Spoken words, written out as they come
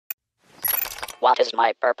What is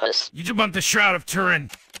my purpose? You just want the Shroud of Turin.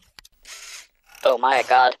 Oh my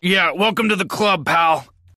god. Yeah, welcome to the club, pal.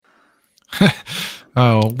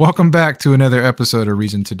 Welcome back to another episode of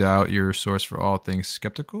Reason to Doubt, your source for all things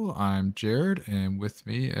skeptical. I'm Jared, and with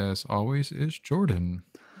me, as always, is Jordan.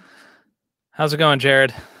 How's it going,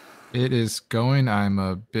 Jared? It is going. I'm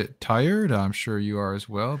a bit tired. I'm sure you are as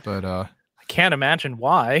well, but I can't imagine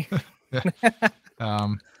why.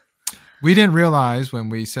 We didn't realize when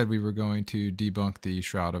we said we were going to debunk the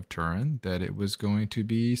Shroud of Turin that it was going to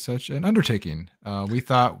be such an undertaking. We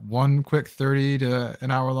thought one quick 30 to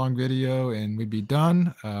an hour long video and we'd be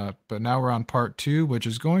done. But now we're on part 2, which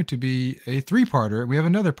is going to be a 3-parter. We have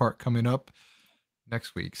another part coming up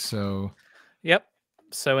next week. So, yep.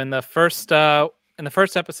 So in the first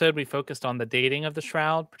episode, we focused on the dating of the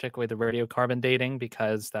Shroud, particularly the radiocarbon dating,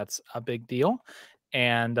 because that's a big deal.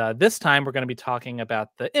 And this time we're going to be talking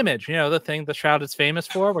about the image, the thing the Shroud is famous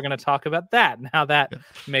for. We're going to talk about that and how that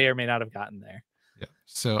may or may not have gotten there. Yeah.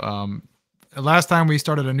 So last time we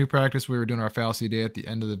started a new practice, we were doing our fallacy day at the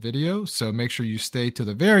end of the video. So make sure you stay to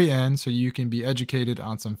the very end so you can be educated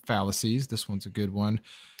on some fallacies. This one's a good one.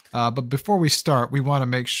 But before we start, we want to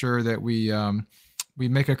make sure that we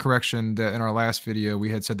make a correction that in our last video, we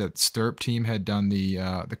had said that Stirp team had done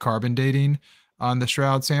the carbon dating on the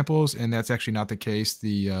Shroud samples, and that's actually not the case.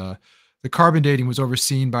 The carbon dating was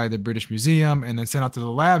overseen by the British Museum and then sent out to the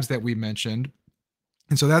labs that we mentioned.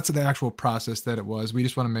 And so that's the actual process that it was. We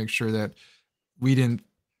just want to make sure that we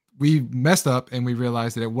messed up and we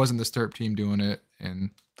realized that it wasn't the Stirp team doing it. And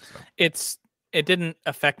so. It didn't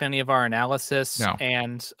affect any of our analysis. No.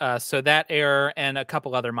 And so that error and a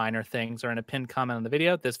couple other minor things are in a pinned comment on the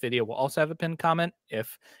video. This video will also have a pinned comment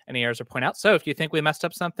if any errors are pointed out. So if you think we messed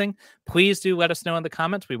up something, please do let us know in the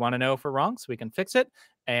comments. We want to know if we're wrong so we can fix it.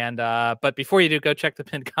 And but before you do, go check the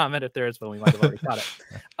pinned comment if there is one. We might have already caught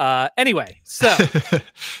it. Anyway, so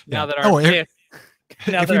now that our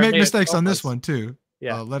if we make mistakes on this one too,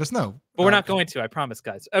 let us know. But we're not going to, I promise,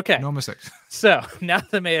 guys. Okay. No mistakes. So now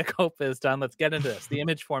the mea culpa is done. Let's get into this. The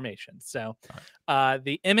image formation. So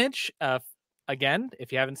the image, again,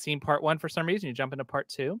 if you haven't seen part 1 for some reason, you jump into part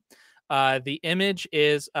 2. The image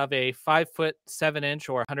is of a 5'7"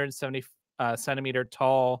 or 170 centimeter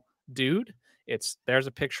tall dude. There's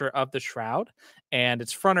a picture of the Shroud, and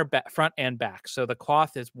it's front and back. So the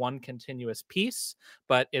cloth is one continuous piece,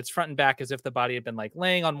 but it's front and back as if the body had been like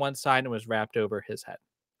laying on one side and was wrapped over his head.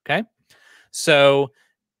 Okay. So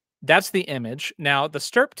that's the image. Now the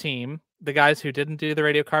Stirp team, the guys who didn't do the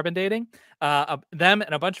radiocarbon dating, them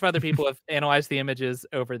and a bunch of other people have analyzed the images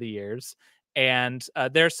over the years. And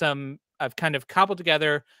I've kind of cobbled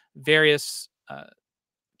together various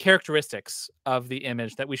characteristics of the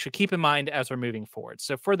image that we should keep in mind as we're moving forward.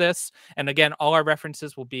 So for this, and again, all our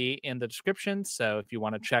references will be in the description. So if you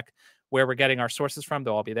want to check where we're getting our sources from,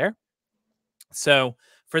 they'll all be there. So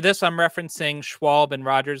for this, I'm referencing Schwalb and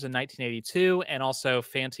Rogers in 1982, and also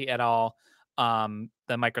Fanti et al.,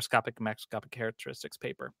 the microscopic and macroscopic characteristics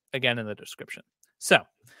paper, again in the description. So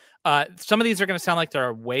some of these are going to sound like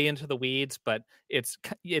they're way into the weeds, but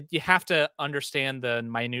you have to understand the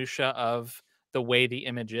minutia of the way the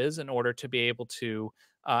image is in order to be able to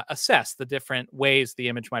assess the different ways the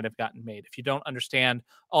image might have gotten made. If you don't understand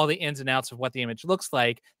all the ins and outs of what the image looks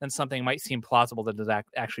like, then something might seem plausible that it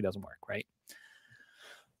actually doesn't work, right?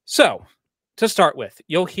 So to start with,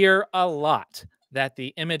 you'll hear a lot that the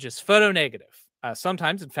image is photonegative.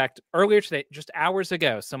 Sometimes, in fact, earlier today, just hours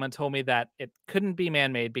ago, someone told me that it couldn't be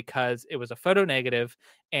man-made because it was a photonegative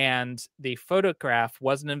and the photograph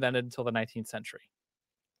wasn't invented until the 19th century.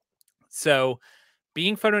 So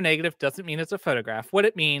being photonegative doesn't mean it's a photograph. What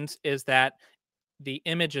it means is that the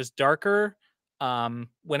image is darker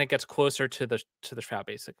when it gets closer to the Shroud,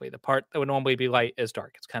 basically. The part that would normally be light is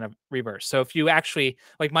dark. It's kind of reversed. So if you actually,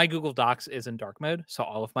 like my Google Docs is in dark mode, so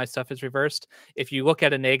all of my stuff is reversed. If you look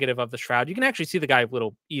at a negative of the Shroud, you can actually see the guy a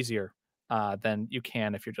little easier than you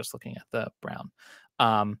can if you're just looking at the brown.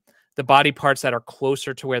 The body parts that are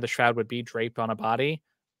closer to where the Shroud would be draped on a body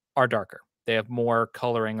are darker. They have more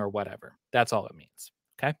coloring or whatever. That's all it means.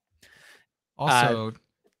 Okay. Also,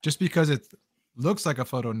 just because it looks like a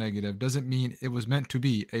photo negative doesn't mean it was meant to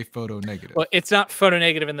be a photo negative. Well, it's not photo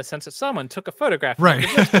negative in the sense that someone took a photograph. Right.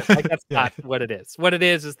 Like, that's not what it is. What it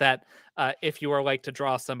is that if you were like to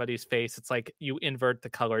draw somebody's face, it's like you invert the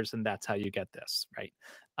colors and that's how you get this. Right.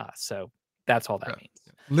 So that's all that means.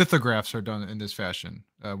 Lithographs are done in this fashion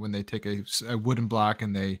when they take a wooden block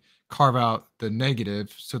and they carve out the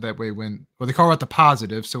negative so that way they carve out the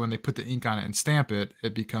positive. So when they put the ink on it and stamp it,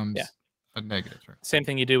 it becomes a negative. Right? Same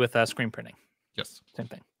thing you do with screen printing. Yes. Same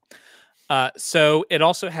thing. So it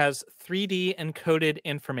also has 3D encoded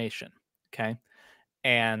information. Okay.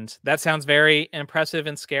 And that sounds very impressive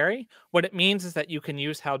and scary. What it means is that you can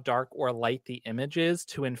use how dark or light the image is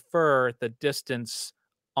to infer the distance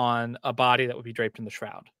on a body that would be draped in the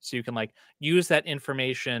shroud. So you can like use that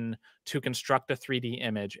information to construct a 3D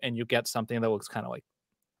image, and you get something that looks kind of like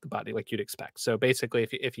the body, like you'd expect. So basically,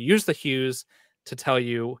 if you use the hues to tell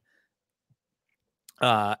you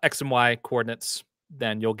X and Y coordinates,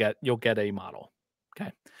 then you'll get a model.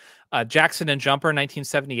 Okay. Jackson and Jumper,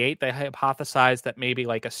 1978, they hypothesized that maybe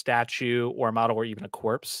like a statue or a model or even a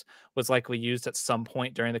corpse was likely used at some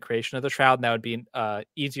point during the creation of the shroud. And that would be an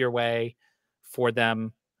easier way for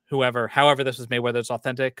them, however this was made, whether it's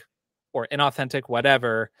authentic or inauthentic,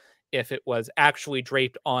 whatever, if it was actually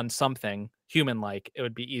draped on something human-like, it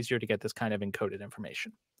would be easier to get this kind of encoded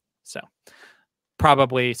information. So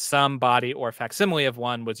probably some body or facsimile of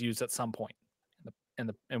one was used at some point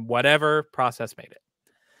in whatever process made it.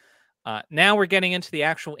 Now we're getting into the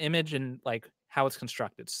actual image and like how it's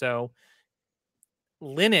constructed. So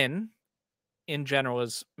linen in general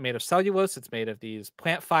is made of cellulose. It's made of these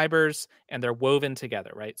plant fibers, and they're woven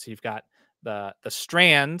together, right? So you've got the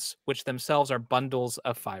strands, which themselves are bundles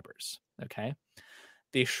of fibers. Okay.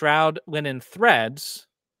 The shroud linen threads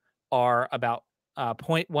are about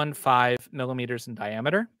 0.15 millimeters in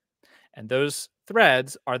diameter. And those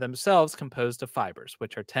threads are themselves composed of fibers,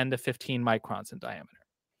 which are 10 to 15 microns in diameter.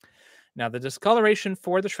 Now, the discoloration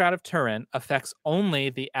for the Shroud of Turin affects only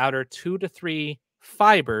the outer 2 to 3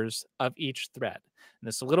 fibers of each thread. And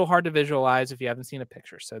this is a little hard to visualize if you haven't seen a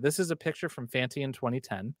picture. So this is a picture from Fanti in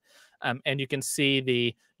 2010. And you can see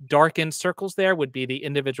the darkened circles there would be the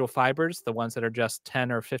individual fibers, the ones that are just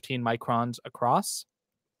 10 or 15 microns across.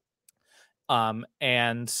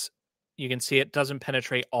 And you can see it doesn't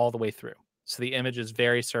penetrate all the way through. So the image is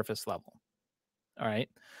very surface level. All right.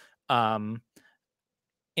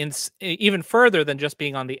 Even further than just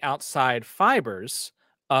being on the outside fibers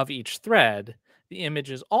of each thread, the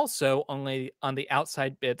image is also only on the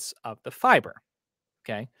outside bits of the fiber.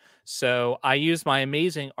 Okay. So I use my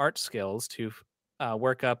amazing art skills to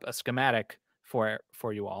work up a schematic for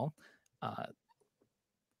you all.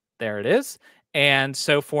 There it is. And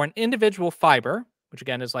so for an individual fiber, which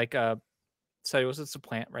again is like a cellulose, it's a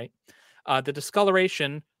plant, right? The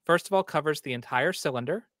discoloration, first of all, covers the entire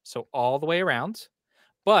cylinder, so all the way around,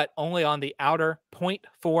 but only on the outer 0.4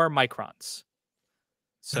 microns.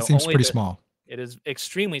 So that seems pretty small. It is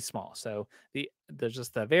extremely small. So there's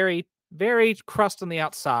just the very, very crust on the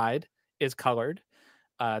outside is colored.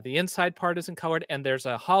 The inside part isn't colored, and there's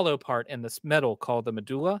a hollow part in this metal called the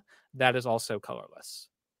medulla that is also colorless.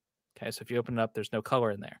 Okay, so if you open it up, there's no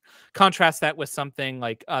color in there. Contrast that with something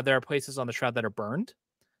like there are places on the shroud that are burned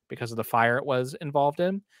because of the fire it was involved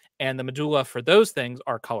in, and the medulla for those things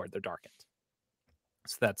are colored; they're darkened.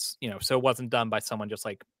 So that's, so it wasn't done by someone just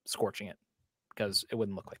like scorching it, because it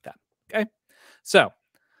wouldn't look like that. Okay, so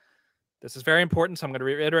this is very important. So I'm going to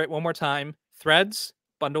reiterate one more time: threads,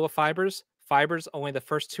 bundle of fibers. Fibers, only the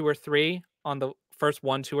first 2 or 3 on the first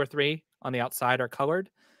 1, 2, or 3 on the outside are colored.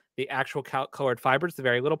 The actual colored fibers, the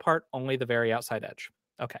very little part, only the very outside edge.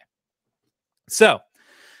 Okay. So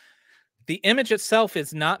the image itself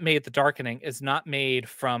is not made, the darkening is not made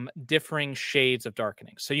from differing shades of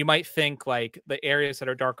darkening. So you might think like the areas that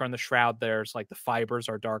are darker on the shroud, there's like the fibers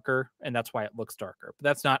are darker, and that's why it looks darker. But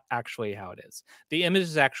that's not actually how it is. The image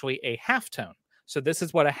is actually a halftone. So this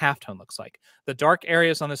is what a halftone looks like. The dark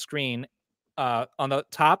areas on the screen, on the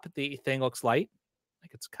top, the thing looks light,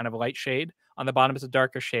 like it's kind of a light shade. On the bottom is a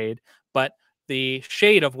darker shade, but the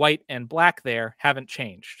shade of white and black there haven't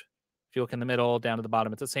changed. If you look in the middle, down to the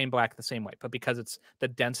bottom, it's the same black, the same white. But because the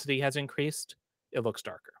density has increased, it looks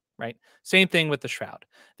darker, right? Same thing with the shroud.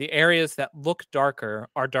 The areas that look darker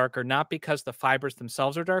are darker not because the fibers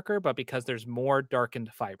themselves are darker, but because there's more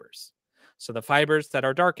darkened fibers. So the fibers that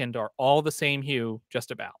are darkened are all the same hue,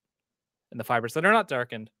 just about. And the fibers that are not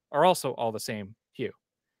darkened are also all the same hue.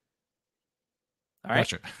 All right.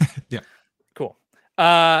 Gotcha. Yeah. Cool.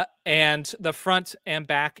 And the front and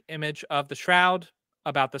back image of the shroud,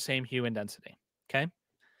 about the same hue and density. Okay.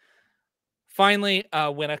 Finally,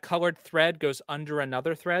 when a colored thread goes under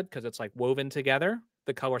another thread, because it's like woven together,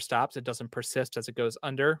 the color stops. It doesn't persist as it goes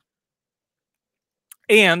under.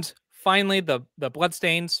 And finally, the blood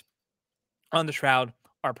stains on the shroud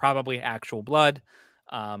are probably actual blood.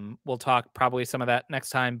 We'll talk probably some of that next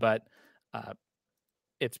time, but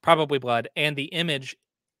it's probably blood, and the image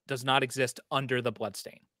does not exist under the blood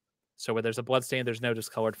stain. So where there's a blood stain, there's no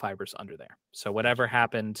discolored fibers under there. So whatever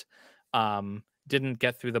happened didn't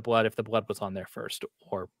get through the blood if the blood was on there first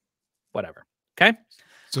or whatever. Okay.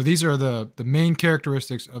 So these are the main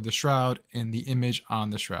characteristics of the shroud and the image on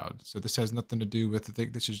the shroud. So this has nothing to do with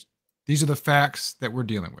these These are the facts that we're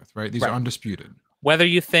dealing with, right? These Right. are undisputed. Whether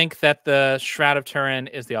you think that the Shroud of Turin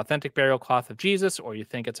is the authentic burial cloth of Jesus, or you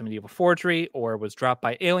think it's a medieval forgery, or was dropped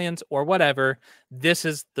by aliens, or whatever, this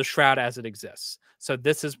is the shroud as it exists. So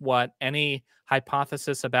this is what any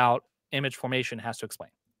hypothesis about image formation has to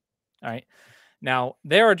explain. All right. Now,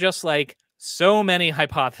 there are just like so many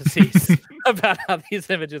hypotheses about how these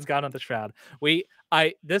images got on the shroud.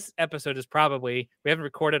 This episode is probably, we haven't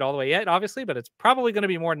recorded all the way yet, obviously, but it's probably going to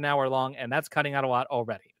be more than an hour long, and that's cutting out a lot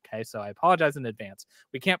already. Okay, so I apologize in advance.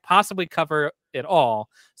 We can't possibly cover it all,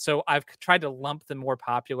 so I've tried to lump the more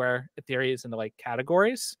popular theories into like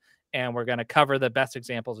categories, and we're going to cover the best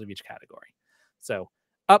examples of each category. So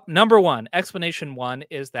up number one, explanation one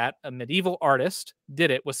is that a medieval artist did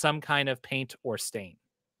it with some kind of paint or stain,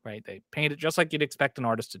 right? They paint it just like you'd expect an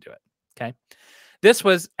artist to do it. Okay. This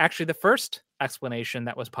was actually the first explanation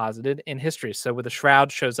that was posited in history. So where the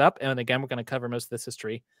shroud shows up, and again, we're going to cover most of this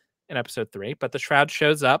history in episode 3, but the shroud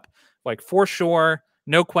shows up like for sure,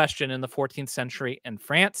 no question, in the 14th century in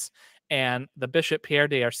France. And the Bishop Pierre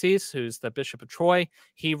d'Arcis, who's the Bishop of Troyes,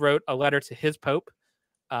 he wrote a letter to his Pope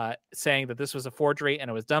saying that this was a forgery and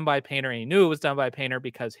it was done by a painter, and he knew it was done by a painter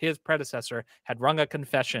because his predecessor had wrung a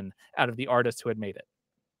confession out of the artist who had made it.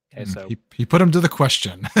 Okay, so he put him to the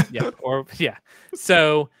question.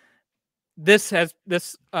 So this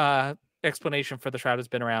explanation for the shroud has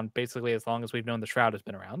been around basically as long as we've known the shroud has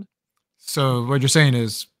been around. So what you're saying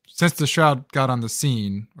is, since the shroud got on the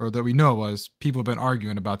scene, or that we know it was, people have been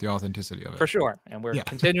arguing about the authenticity of it. For sure. And we're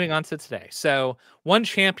continuing on to today. So one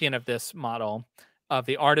champion of this model of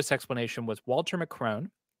the artist's explanation was Walter Macrone.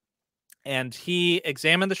 And he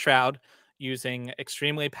examined the shroud using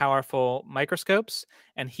extremely powerful microscopes.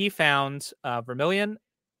 And he found vermilion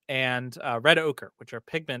and red ochre, which are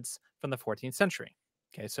pigments from the 14th century.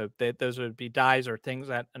 Okay, so those would be dyes or things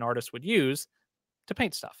that an artist would use to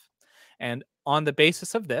paint stuff. And on the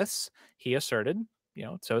basis of this, he asserted,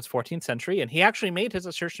 so it's 14th century, and he actually made his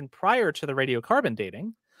assertion prior to the radiocarbon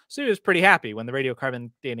dating. So he was pretty happy when the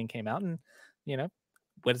radiocarbon dating came out, and,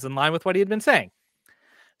 was in line with what he had been saying.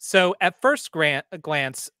 So at first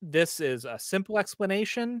glance, this is a simple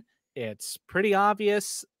explanation. It's pretty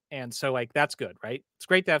obvious. And so that's good, right? It's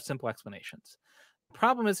great to have simple explanations. The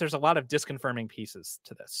problem is there's a lot of disconfirming pieces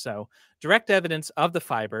to this. So direct evidence of the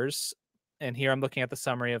fibers, and here I'm looking at the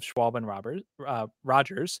summary of Schwab and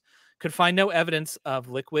Rogers, could find no evidence of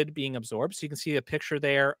liquid being absorbed. So you can see a picture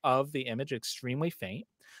there of the image, extremely faint.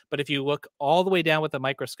 But if you look all the way down with the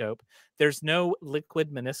microscope, there's no liquid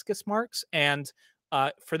meniscus marks. And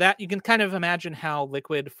for that, you can kind of imagine how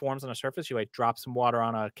liquid forms on a surface. You drop some water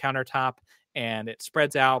on a countertop and it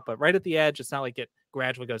spreads out. But right at the edge, it's not like it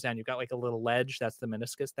gradually goes down. You've got a little ledge. That's the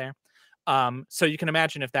meniscus there. So you can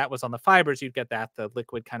imagine if that was on the fibers, you'd get the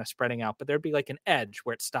liquid kind of spreading out, but there'd be an edge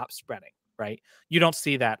where it stops spreading, right? You don't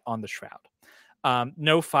see that on the shroud.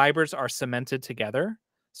 No fibers are cemented together.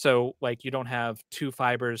 So you don't have two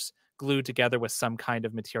fibers glued together with some kind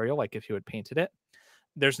of material, like if you had painted it.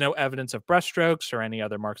 There's no evidence of brushstrokes or any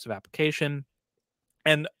other marks of application.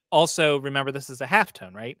 And also, remember, this is a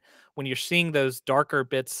halftone, right? When you're seeing those darker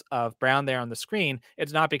bits of brown there on the screen,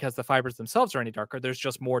 it's not because the fibers themselves are any darker. There's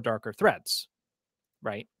just more darker threads,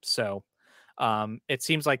 right? So it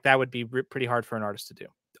seems like that would be pretty hard for an artist to do.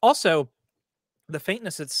 Also, the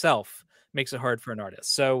faintness itself makes it hard for an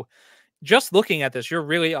artist. So just looking at this, you're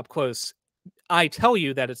really up close. I tell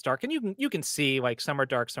you that it's dark, and you can see some are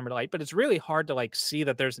dark, some are light, but it's really hard to see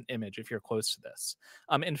that there's an image if you're close to this.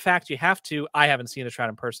 In fact, you have to. I haven't seen the shroud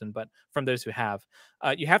in person, but from those who have,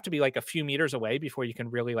 you have to be a few meters away before you can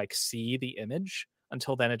really see the image.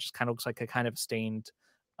 Until then, it just kind of looks like a kind of stained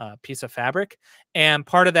piece of fabric. And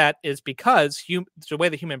part of that is because the way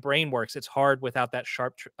the human brain works, it's hard without that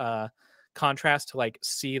sharp contrast to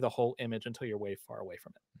see the whole image until you're way far away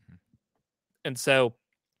from it. Mm-hmm. And so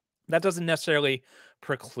that doesn't necessarily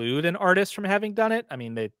preclude an artist from having done it. I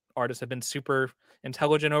mean, the artists have been super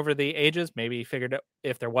intelligent over the ages. Maybe figured out,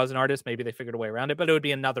 if there was an artist, maybe they figured a way around it, but it would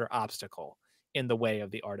be another obstacle in the way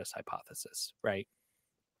of the artist hypothesis, right?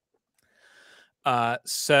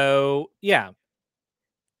 So yeah.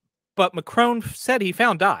 But Macrone said he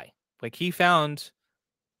found dye. He found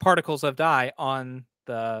particles of dye on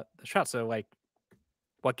the shroud. So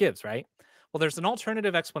what gives, right? Well, there's an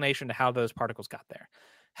alternative explanation to how those particles got there.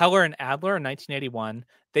 Heller and Adler in 1981,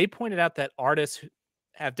 they pointed out that artists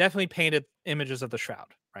have definitely painted images of the shroud,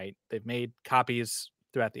 right? They've made copies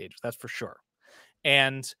throughout the ages, that's for sure.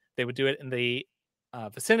 And they would do it in the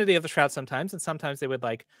vicinity of the shroud sometimes, and sometimes they would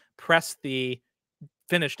press the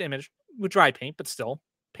finished image with dry paint, but still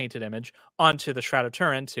painted image onto the Shroud of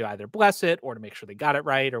Turin to either bless it or to make sure they got it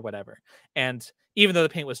right or whatever. And even though the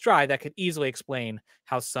paint was dry, that could easily explain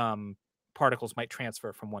how some particles might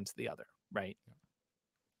transfer from one to the other, right?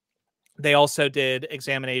 They also did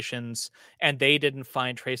examinations, and they didn't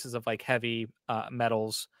find traces of like heavy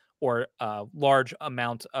metals or large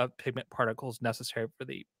amount of pigment particles necessary for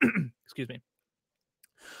the excuse me,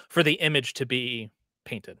 for the image to be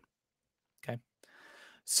painted. Okay,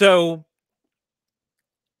 so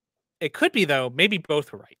it could be, though, maybe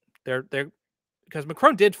both were right. They're because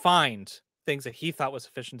Macron did find things that he thought was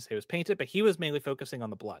sufficient to say was painted, but he was mainly focusing on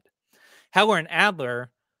the blood. Heller and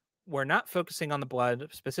Adler were not focusing on the blood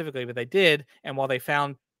specifically, but they did. And while they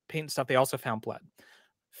found paint and stuff, they also found blood.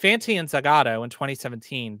 Fanti and Zagato in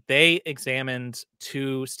 2017, they examined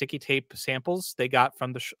 2 sticky tape samples they got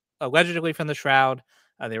from allegedly from the Shroud.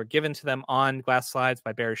 They were given to them on glass slides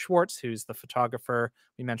by Barry Schwartz, who's the photographer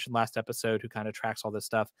we mentioned last episode, who kind of tracks all this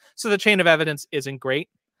stuff. So the chain of evidence isn't great,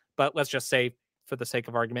 but let's just say, for the sake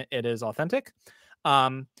of argument, it is authentic.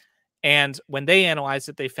 And when they analyzed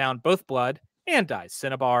it, they found both blood and dyes,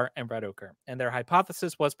 cinnabar and red ochre. And their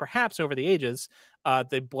hypothesis was perhaps over the ages,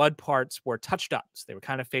 the blood parts were touched up. So they were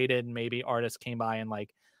kind of faded, and maybe artists came by and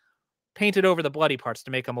like painted over the bloody parts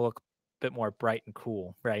to make them look a bit more bright and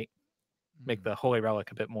cool, right? Make the holy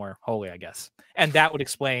relic a bit more holy, I guess. And that would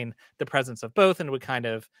explain the presence of both and would kind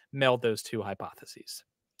of meld those 2 hypotheses.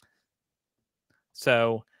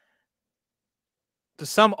 So to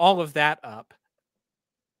sum all of that up,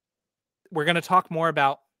 we're going to talk more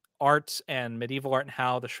about art and medieval art and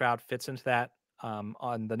how the Shroud fits into that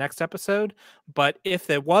on the next episode. But if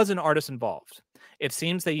there was an artist involved, it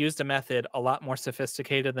seems they used a method a lot more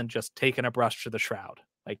sophisticated than just taking a brush to the Shroud.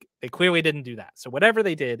 Like, they clearly didn't do that. So whatever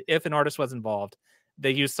they did, if an artist was involved,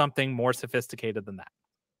 they used something more sophisticated than that.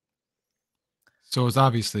 So it's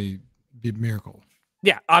obviously a miracle.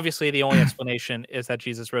 Yeah, obviously the only explanation is that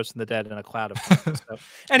Jesus rose from the dead in a cloud of fire. So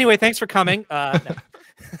anyway, thanks for coming. No.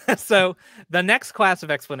 So the next class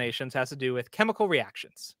of explanations has to do with chemical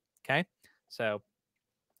reactions. Okay, so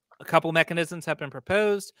a couple mechanisms have been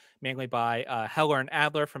proposed, mainly by Heller and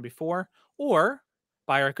Adler from before, or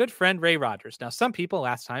by our good friend Ray Rogers. Now, some people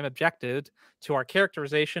last time objected to our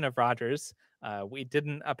characterization of Rogers. We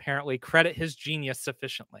didn't apparently credit his genius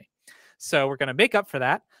sufficiently. So we're going to make up for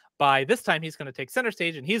that by this time he's going to take center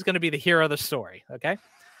stage and he's going to be the hero of the story. Okay.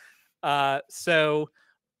 So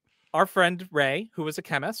our friend Ray, who was a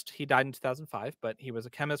chemist, he died in 2005, but he was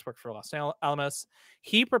a chemist, worked for Los Alamos.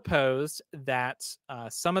 He proposed that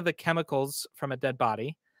some of the chemicals from a dead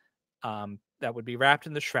body that would be wrapped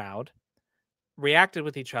in the shroud reacted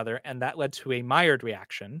with each other, and that led to a Maillard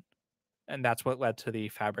reaction, and that's what led to the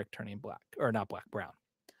fabric turning black, or not black, brown.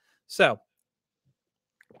 So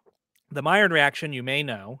the Maillard reaction, you may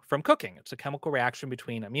know from cooking. It's a chemical reaction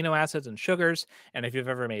between amino acids and sugars. And if you've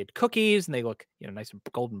ever made cookies and they look, nice and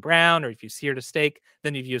golden brown, or if you seared a steak,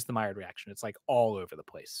 then you've used the Maillard reaction. It's like all over the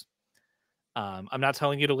place. I'm not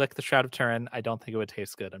telling you to lick the Shroud of Turin. I don't think it would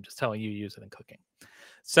taste good. I'm just telling you to use it in cooking.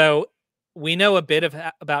 So we know a bit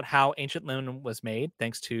about how ancient linen was made,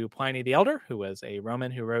 thanks to Pliny the Elder, who was a Roman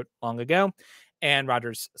who wrote long ago, and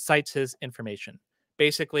Rogers cites his information.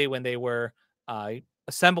 Basically, when they were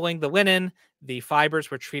assembling the linen, the fibers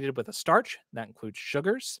were treated with a starch that includes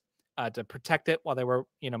sugars to protect it while they were,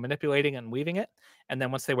 manipulating and weaving it. And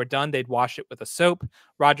then once they were done, they'd wash it with a soap.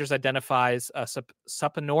 Rogers identifies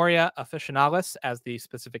Saponaria officinalis as the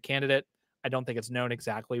specific candidate. I don't think it's known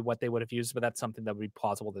exactly what they would have used, but that's something that would be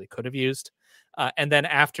plausible that they could have used. And then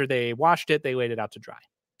after they washed it, they laid it out to dry.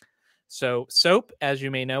 So soap, as you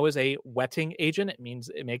may know, is a wetting agent. It means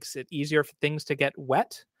it makes it easier for things to get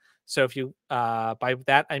wet. So if you, by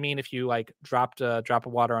that, I mean, if you like dropped a drop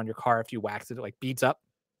of water on your car, if you wax it, it like beads up.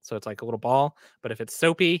 So it's like a little ball. But if it's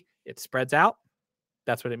soapy, it spreads out.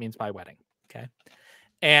 That's what it means by wetting. Okay.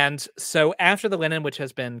 And so after the linen, which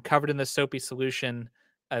has been covered in the soapy solution,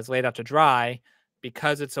 is laid out to dry,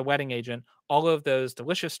 because it's a wetting agent, all of those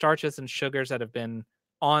delicious starches and sugars that have been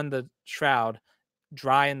on the shroud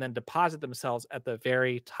dry and then deposit themselves at the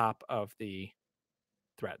very top of the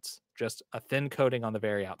threads, just a thin coating on the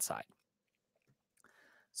very outside.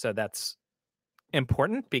 So that's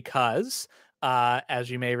important because, as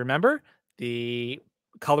you may remember, the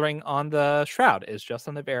coloring on the shroud is just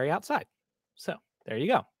on the very outside. So there you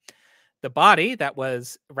go. The body that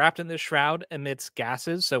was wrapped in the shroud emits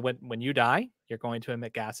gases. So when you die, you're going to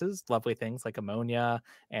emit gases, lovely things like ammonia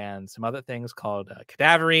and some other things called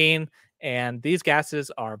cadaverine. And these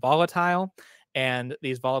gases are volatile. And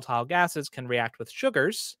these volatile gases can react with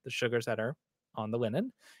sugars, the sugars that are on the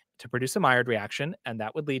linen, to produce a Maillard reaction. And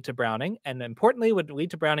that would lead to browning. And importantly, would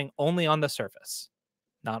lead to browning only on the surface.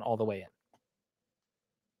 not all the way in.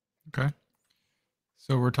 Okay.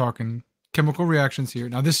 So we're talking chemical reactions here.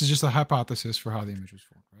 Now, this is just a hypothesis for how the image was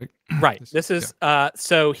formed, right? Right. This is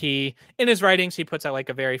so he, in his writings, he puts out like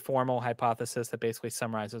a very formal hypothesis that basically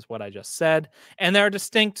summarizes what I just said. And there are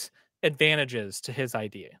distinct advantages to his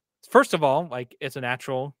idea. First of all, like it's a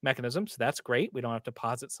natural mechanism, so that's great. We don't have to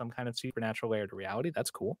posit some kind of supernatural layer to reality.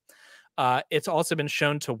 That's cool. It's also been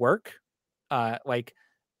shown to work, like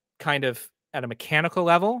kind of at a mechanical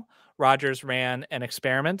level. Rogers ran an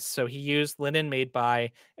experiment. So he used linen made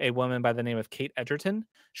by a woman by the name of Kate Edgerton.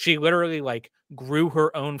 She literally like grew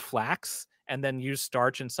her own flax and then used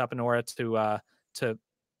starch and saponara to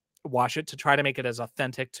wash it to try to make it as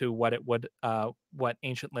authentic to what it would what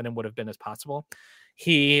ancient linen would have been as possible.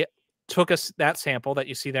 He took that sample that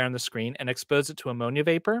you see there on the screen and exposed it to ammonia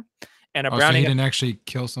vapor and a So browning. he didn't actually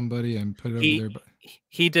kill somebody and put it over there. But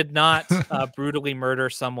he did not brutally murder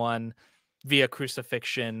someone via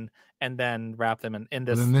crucifixion and then wrap them in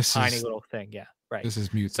this tiny little thing. Yeah, right. This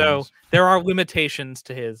is mute. So there are limitations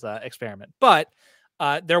to his experiment, but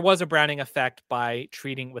there was a browning effect by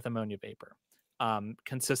treating with ammonia vapor,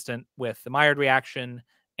 consistent with the Maillard reaction,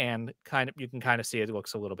 and you can kind of see it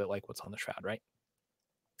looks a little bit like what's on the shroud, right?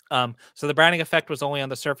 So the browning effect was only on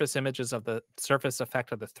the surface images of the surface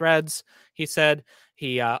effect of the threads, he said.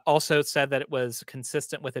 He also said that it was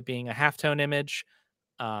consistent with it being a halftone image,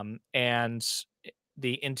 and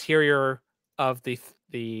the interior of the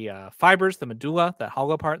fibers, the medulla, that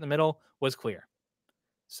hollow part in the middle, was clear.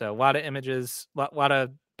 So a lot of images, a lot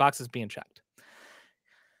of boxes being checked.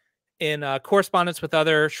 In correspondence with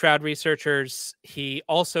other shroud researchers, he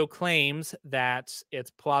also claims that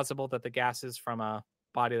it's plausible that the gases from a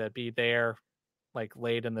body that be there, like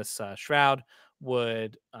laid in this shroud,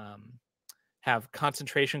 would have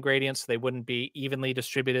concentration gradients. So they wouldn't be evenly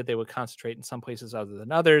distributed. They would concentrate in some places other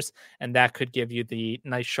than others. And that could give you the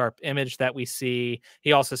nice sharp image that we see.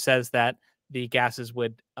 He also says that the gases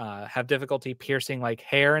would have difficulty piercing like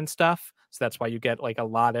hair and stuff. So that's why you get like a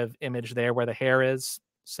lot of image there where the hair is.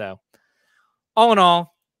 So all in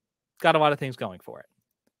all, got a lot of things going for it.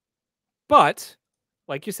 But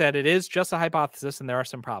like you said, it is just a hypothesis and there are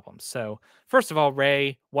some problems. So first of all,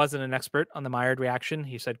 Ray wasn't an expert on the Maillard reaction.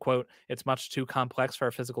 He said, quote, "It's much too complex for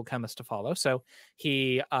a physical chemist to follow." So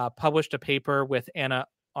he published a paper with Anna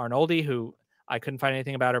Arnoldi, who I couldn't find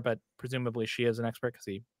anything about her, but presumably she is an expert because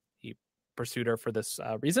he pursued her for this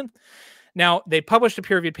reason. Now, they published a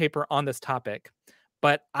peer-reviewed paper on this topic,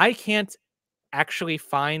 but I can't actually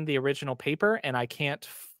find the original paper, and I can't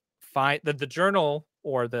find the journal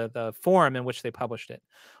or the forum in which they published it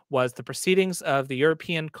was the Proceedings of the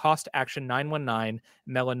European Cost Action 919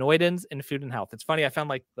 Melanoidins in Food and Health. It's funny, I found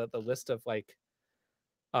like the list of like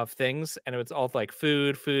of things, and it was all like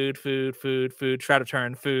food, shroud of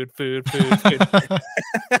Turin, food.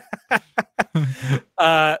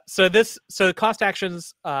 So the cost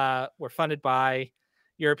actions were funded by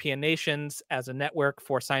European nations as a network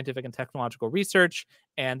for scientific and technological research,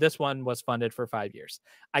 and this one was funded for 5 years.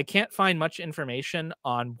 I can't find much information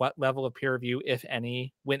on what level of peer review, if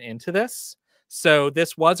any, went into this. So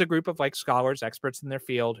this was a group of like scholars, experts in their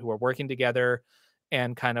field, who were working together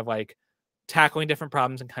and kind of like tackling different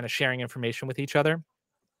problems and kind of sharing information with each other.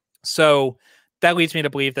 So that leads me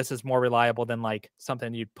to believe this is more reliable than like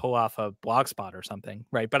something you'd pull off a Blogspot or something,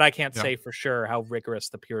 right? But I can't say for sure how rigorous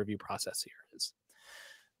the peer review process here is.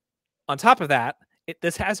 On top of that,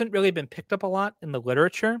 this hasn't really been picked up a lot in the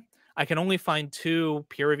literature. I can only find 2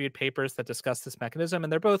 peer-reviewed papers that discuss this mechanism,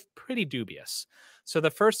 and they're both pretty dubious. So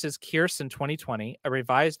the first is Kearse in 2020, a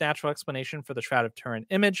revised natural explanation for the Shroud of Turin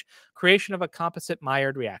image, creation of a composite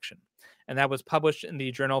Maillard reaction. And that was published in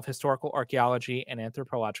the Journal of Historical Archaeology and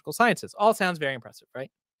Anthropological Sciences. All sounds very impressive,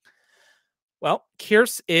 right? Well,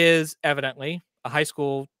 Kearse is evidently a high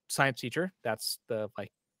school science teacher. That's the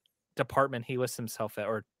like department he lists himself at,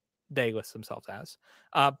 or they list themselves as.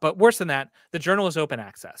 But worse than that, the journal is open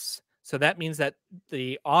access. So that means that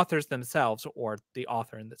the authors themselves, or the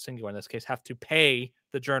author in the singular in this case, have to pay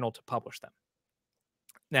the journal to publish them.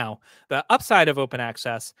 Now, the upside of open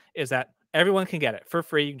access is that everyone can get it for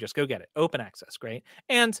free. You can just go get it. Open access, great.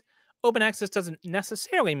 And open access doesn't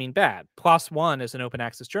necessarily mean bad. PLOS One is an open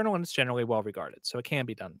access journal, and it's generally well regarded, so it can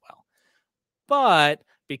be done well. But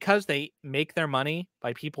because they make their money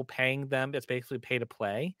by people paying them, it's basically pay to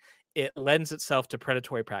play, it lends itself to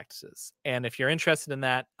predatory practices. And if you're interested in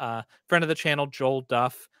that, friend of the channel, Joel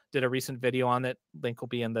Duff, did a recent video on it. Link will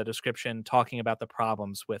be in the description, talking about the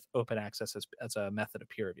problems with open access as a method of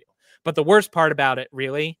peer review. But the worst part about it,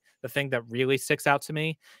 really, the thing that really sticks out to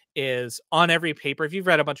me, is on every paper, if you've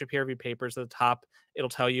read a bunch of peer review papers at the top, it'll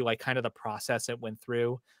tell you like kind of the process it went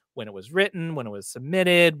through. when it was written, when it was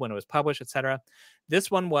submitted, when it was published, etc.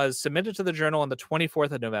 This one was submitted to the journal on the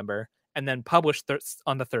 24th of November and then published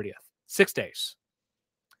on the 30th. 6 days.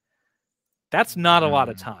 That's not a lot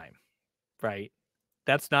of time, right?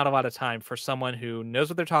 That's not a lot of time for someone who knows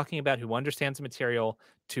what they're talking about, who understands the material,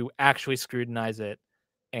 to actually scrutinize it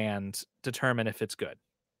and determine if it's good.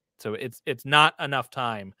 So it's not enough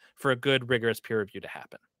time for a good, rigorous peer review to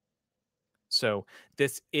happen. So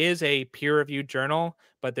this is a peer-reviewed journal,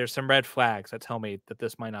 but there's some red flags that tell me that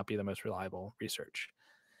this might not be the most reliable research.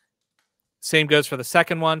 Same goes for the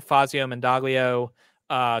second one, Fazio Mendaglio.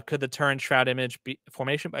 Could the Turin shroud image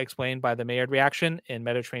formation be explained by the Maillard reaction in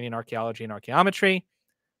Mediterranean archaeology and archaeometry?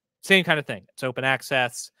 Same kind of thing. It's open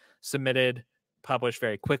access, submitted, published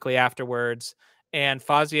very quickly afterwards. And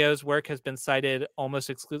Fazio's work has been cited almost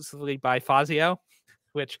exclusively by Fazio,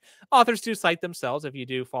 which authors do cite themselves. If you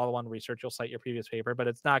do follow-on research, you'll cite your previous paper, but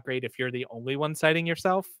it's not great if you're the only one citing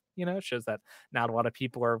yourself. It shows that not a lot of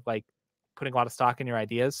people are like putting a lot of stock in your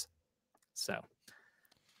ideas. So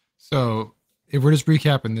if we're just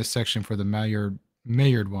recapping this section for the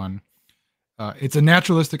Maillard one, it's a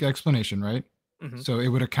naturalistic explanation, right? Mm-hmm. So it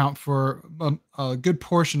would account for a good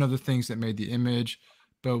portion of the things that made the image.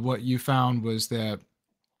 But what you found was that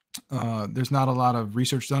there's not a lot of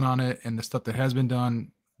research done on it, and the stuff that has been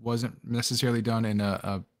done wasn't necessarily done in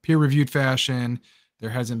a peer-reviewed fashion. There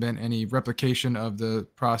hasn't been any replication of the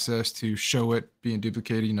process to show it being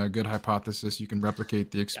duplicated. A good hypothesis, you can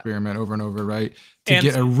replicate the experiment over and over, right? To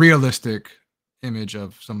get a realistic image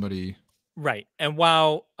of somebody. Right. And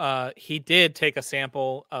while he did take a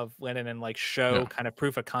sample of linen and show kind of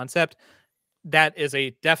proof of concept, that is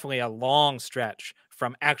definitely a long stretch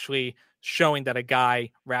from actually showing that a guy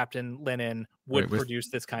wrapped in linen would produce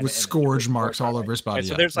this kind with of scourge marks all over his body. Right.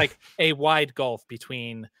 So there's a wide gulf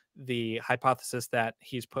between the hypothesis that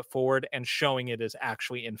he's put forward and showing it is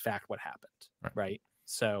actually in fact what happened. Right.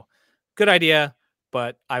 So good idea,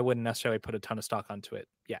 but I wouldn't necessarily put a ton of stock onto it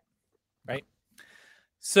yet. Right.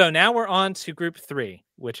 So now we're on to group 3,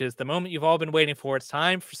 which is the moment you've all been waiting for. It's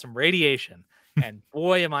time for some radiation. And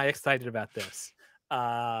boy, am I excited about this.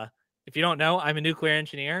 If you don't know, I'm a nuclear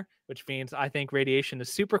engineer, which means I think radiation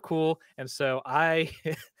is super cool. And so I've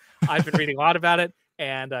been reading a lot about it,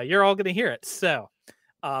 and you're all going to hear it. So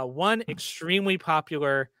one extremely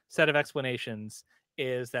popular set of explanations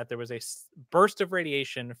is that there was a burst of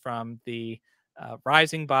radiation from the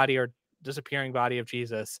rising body or disappearing body of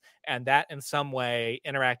Jesus, and that in some way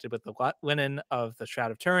interacted with the linen of the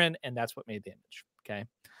Shroud of Turin, and that's what made the image. Okay.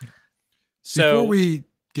 So before we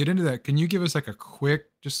get into that, can you give us a quick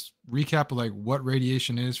just recap of what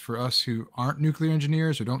radiation is for us who aren't nuclear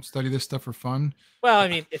engineers or don't study this stuff for fun? Well, I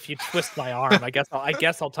mean, if you twist my arm, I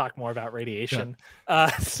guess I'll talk more about radiation.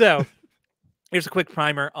 Yeah. So here's a quick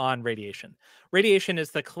primer on radiation. Radiation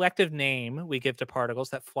is the collective name we give to particles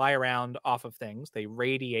that fly around off of things. They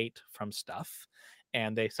radiate from stuff,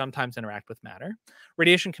 and they sometimes interact with matter.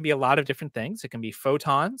 Radiation can be a lot of different things. It can be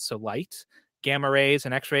photons, so light, gamma rays,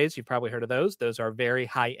 and X-rays. You've probably heard of those. Those are very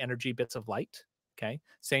high energy bits of light. Okay,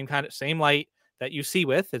 same light that you see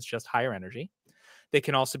with, it's just higher energy. They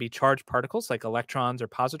can also be charged particles like electrons or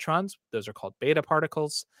positrons. Those are called beta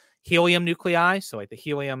particles. Helium nuclei, so like the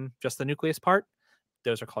helium, just the nucleus part.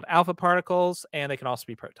 Those are called alpha particles, and they can also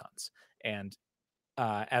be protons. And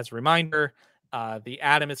as a reminder, the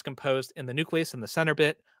atom is composed in the nucleus in the center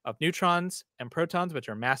bit of neutrons and protons, which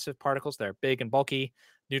are massive particles. They're big and bulky.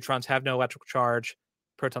 Neutrons have no electrical charge.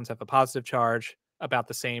 Protons have a positive charge, about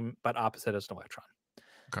the same but opposite as an electron.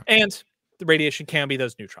 Okay. And the radiation can be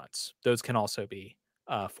those neutrons. Those can also be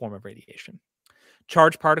a form of radiation.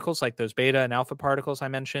 Charged particles like those beta and alpha particles I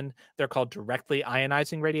mentioned, they're called directly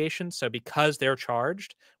ionizing radiation. So because they're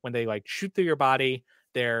charged, when they shoot through your body,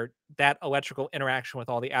 that electrical interaction with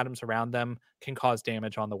all the atoms around them can cause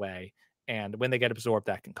damage on the way. And when they get absorbed,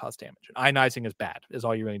 that can cause damage. And ionizing is bad, is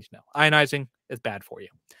all you really need to know. Ionizing is bad for you.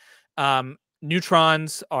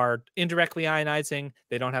 Neutrons are indirectly ionizing.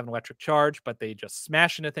 They don't have an electric charge, but they just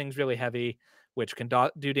smash into things really heavy, which can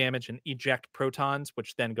do damage and eject protons,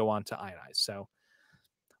 which then go on to ionize. So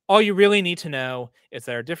all you really need to know is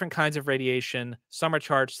there are different kinds of radiation. Some are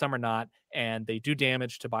charged, some are not, and they do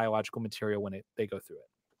damage to biological material when they go through it.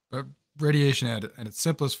 But radiation at its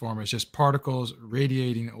simplest form is just particles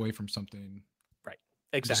radiating away from something. Right.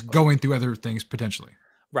 Exactly. Just going through other things potentially.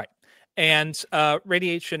 Right. And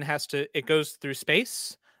radiation it goes through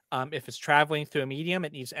space. If it's traveling through a medium,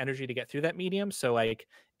 it needs energy to get through that medium. So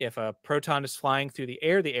if a proton is flying through the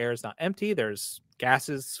air is not empty. There's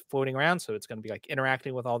gases floating around. So it's going to be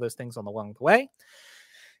interacting with all those things along the way.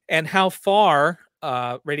 And how far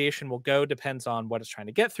radiation will go depends on what it's trying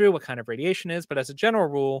to get through, what kind of radiation is. But as a general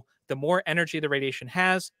rule, the more energy the radiation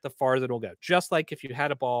has, the farther it'll go. Just like if you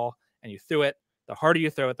had a ball and you threw it, the harder you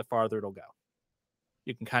throw it, the farther it'll go.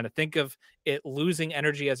 You can kind of think of it losing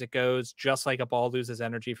energy as it goes, just like a ball loses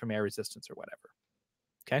energy from air resistance or whatever.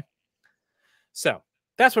 Okay. So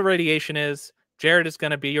that's what radiation is. Jared is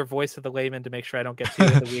going to be your voice of the layman to make sure I don't get too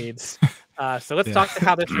in the weeds. So let's talk to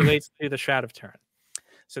how this relates to the Shroud of Turin.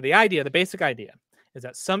 So the basic idea is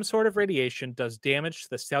that some sort of radiation does damage to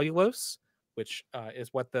the cellulose, which is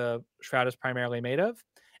what the shroud is primarily made of.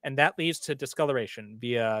 And that leads to discoloration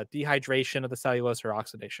via dehydration of the cellulose or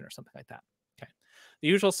oxidation or something like that. Okay. The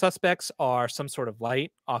usual suspects are some sort of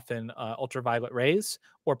light, often ultraviolet rays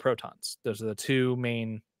or protons. Those are the two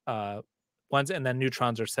main ones. And then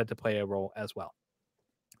neutrons are said to play a role as well.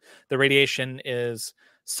 The radiation is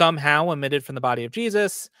somehow emitted from the body of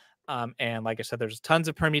Jesus. And like I said, there's tons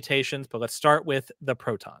of permutations, but let's start with the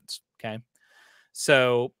protons. Okay.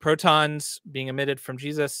 So protons being emitted from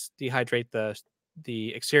Jesus dehydrate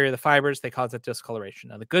the exterior of the fibers. They cause that discoloration.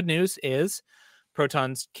 Now, the good news is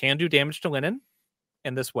protons can do damage to linen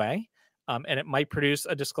in this way. And it might produce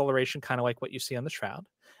a discoloration kind of like what you see on the shroud.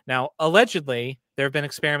 Now, allegedly, there have been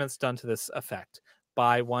experiments done to this effect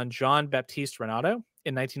by one Jean Baptiste Renaudot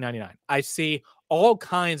in 1999. I see all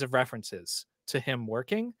kinds of references to him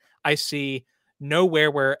working. I see nowhere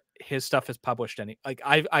where his stuff is published.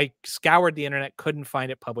 I scoured the internet, couldn't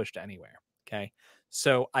find it published anywhere. Okay.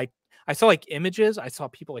 So I saw like images. I saw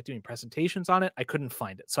people like doing presentations on it. I couldn't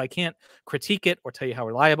find it. So I can't critique it or tell you how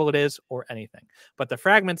reliable it is or anything. But the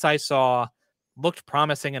fragments I saw looked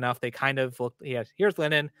promising enough. They kind of looked, here's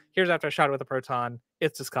linen. Here's after I shot it with a proton.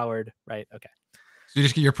 It's discolored. Right. Okay. So you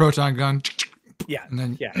just get your proton gun. Yeah. And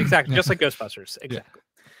then, exactly. Just like Ghostbusters. Exactly.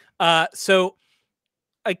 Yeah. So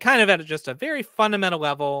I kind of at just a very fundamental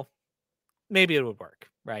level, maybe it would work,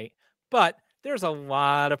 right? But there's a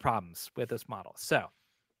lot of problems with this model. So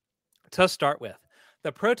to start with,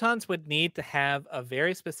 the protons would need to have a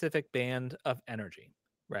very specific band of energy,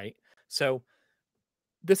 right? So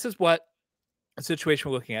this is what a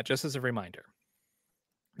situation we're looking at, just as a reminder.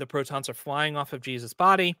 The protons are flying off of Jesus'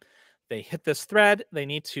 body. They hit this thread. They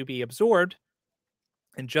need to be absorbed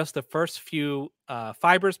in just the first few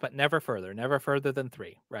fibers, but never further than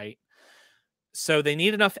 3, right? So they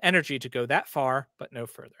need enough energy to go that far, but no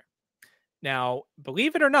further. Now,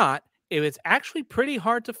 believe it or not, it is actually pretty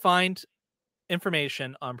hard to find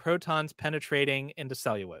information on protons penetrating into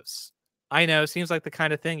cellulose. I know, seems like the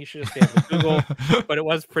kind of thing you should just be able to Google, but it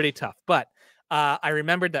was pretty tough. But I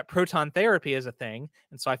remembered that proton therapy is a thing,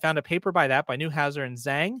 and so I found a paper by Neuhauser and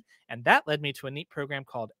Zhang, and that led me to a neat program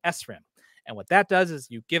called SRIM. And what that does is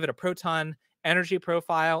you give it a proton energy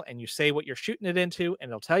profile and you say what you're shooting it into, and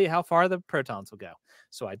it'll tell you how far the protons will go.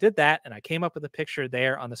 So I did that, and I came up with a picture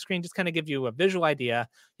there on the screen, just kind of give you a visual idea.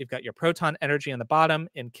 You've got your proton energy on the bottom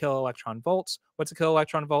in kiloelectron volts. What's a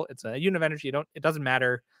kiloelectron volt? It's a unit of energy. It doesn't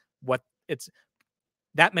matter what it's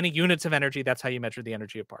that many units of energy. That's how you measure the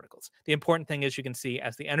energy of particles. The important thing is you can see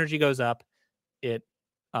as the energy goes up, it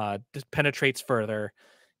penetrates further.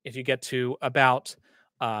 If you get to about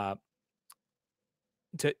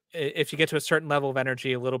if you get to a certain level of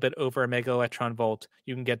energy, a little bit over a mega electron volt,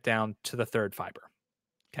 you can get down to the third fiber.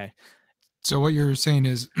 Okay. So what you're saying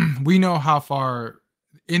is we know how far,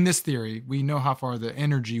 in this theory, we know how far the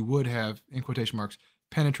energy would have, in quotation marks,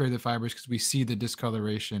 penetrated the fibers because we see the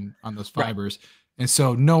discoloration on those fibers. Right. And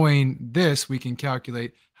so knowing this, we can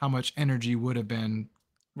calculate how much energy would have been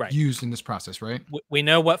used in this process, right? We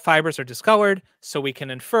know what fibers are discolored, so we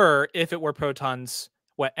can infer if it were protons,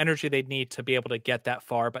 what energy they'd need to be able to get that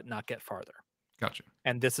far, but not get farther. Gotcha.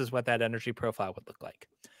 And this is what that energy profile would look like.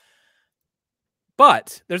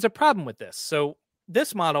 But there's a problem with this. So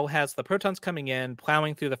this model has the protons coming in,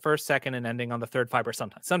 plowing through the first, second, and ending on the third fiber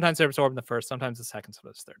sometimes. Sometimes they're absorbed in the first, sometimes the second,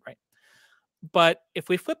 sometimes the third, right? But if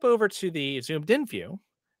we flip over to the zoomed in view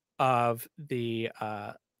of the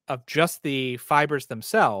of just the fibers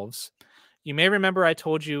themselves, you may remember I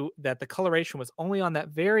told you that the coloration was only on that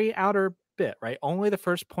very outer bit, right? Only the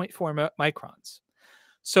first 0.4 microns.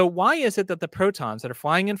 So why is it that the protons that are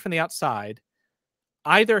flying in from the outside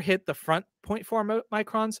either hit the front 0.4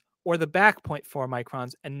 microns or the back 0.4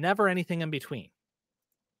 microns and never anything in between?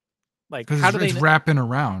 Like, how do they? It's wrapping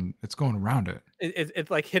around. It's going around it.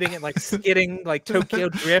 It's like hitting it, like skidding, like Tokyo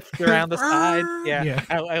Drift around the side. Yeah.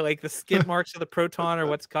 I like the skid marks of the proton or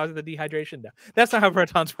what's causing the dehydration. No, that's not how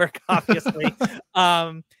protons work, obviously.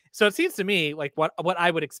 So it seems to me like what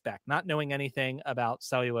I would expect, not knowing anything about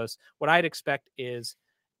cellulose, what I'd expect is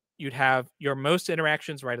you'd have your most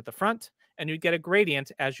interactions right at the front, and you'd get a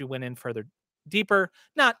gradient as you went in further deeper.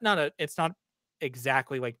 It's not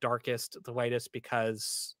exactly like darkest to lightest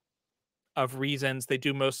because of reasons.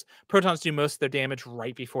 Protons do most of their damage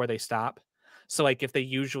right before they stop. So like if they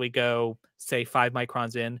usually go say 5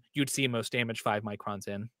 microns in, you'd see most damage 5 microns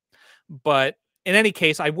in. But in any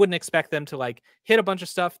case, I wouldn't expect them to like hit a bunch of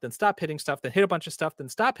stuff, then stop hitting stuff, then hit a bunch of stuff, then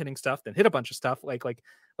stop hitting stuff, then hit a bunch of stuff. Like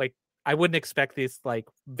I wouldn't expect these like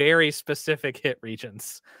very specific hit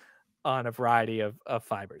regions on a variety of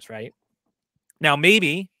fibers, right? Now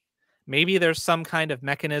maybe there's some kind of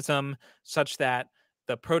mechanism such that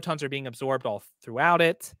the protons are being absorbed all throughout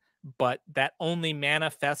it, but that only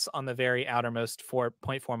manifests on the very outermost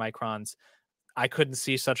 4.4 microns. I couldn't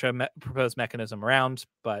see such a proposed mechanism around,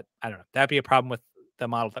 but I don't know. That'd be a problem with the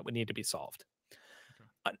model that would need to be solved.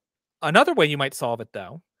 Okay. Another way you might solve it,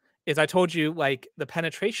 though, is I told you like the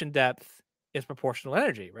penetration depth is proportional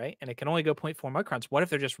energy, right? And it can only go 0.4 microns. What if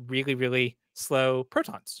they're just really, really slow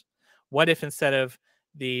protons? What if instead of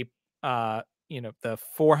the the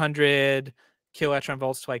 400 kiloelectron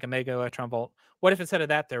volts to like a mega electron volt, what if instead of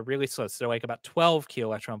that they're really slow, so like about 12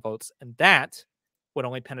 kiloelectron volts, and that would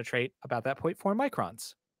only penetrate about that 0.4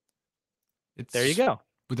 microns? There you go.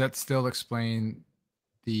 Would that still explain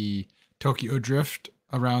the Tokyo drift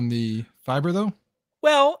around the fiber, though?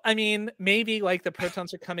 Well, I mean, maybe like the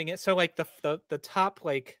protons are coming in. So like the top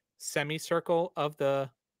like semicircle of the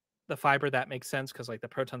fiber, that makes sense because like the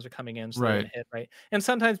protons are coming in, so they're gonna hit, right? And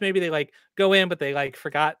sometimes maybe they like go in, but they like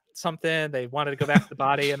forgot something. They wanted to go back to the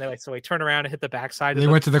body, and they like turn around and hit the backside. They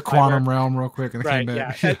went to the quantum realm real quick and came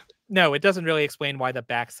back. Yeah. No, it doesn't really explain why the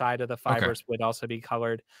backside of the fibers would also be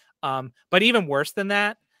colored. But even worse than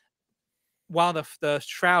that, while the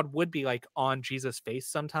shroud would be like on Jesus' face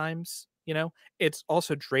sometimes, it's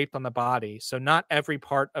also draped on the body. So not every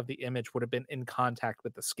part of the image would have been in contact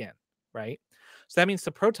with the skin, right? So that means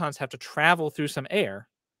the protons have to travel through some air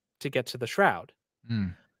to get to the shroud.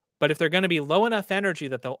 But if they're going to be low enough energy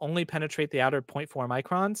that they'll only penetrate the outer 0.4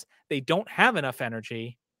 microns, they don't have enough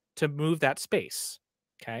energy to move that space.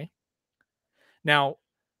 Okay. Now,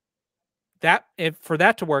 for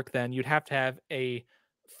that to work, then you'd have to have a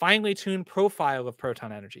finely tuned profile of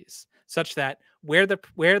proton energies, such that where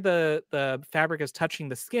the fabric is touching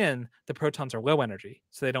the skin, the protons are low energy,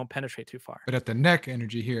 so they don't penetrate too far. But at the neck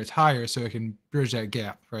energy here, it's higher, so it can bridge that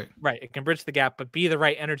gap, right? Right, it can bridge the gap, but be the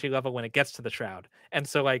right energy level when it gets to the shroud. And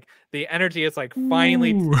so, like, the energy is like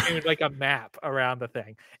finely tuned, like a map around the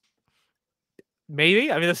thing.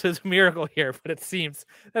 Maybe, I mean, this is a miracle here, but that seems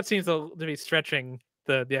to be stretching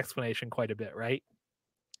the explanation quite a bit, right?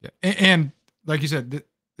 Yeah, and like you said,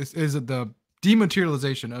 this is the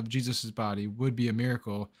dematerialization of Jesus's body would be a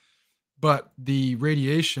miracle, but the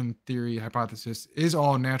radiation theory hypothesis is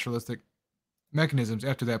all naturalistic mechanisms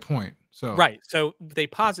after that point. So right, so they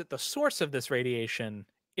posit the source of this radiation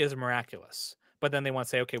is miraculous, but then they want to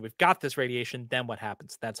say, okay, we've got this radiation, then what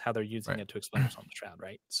happens? That's how they're using it to explain what's on the shroud,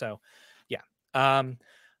 right? So, yeah.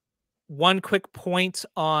 One quick point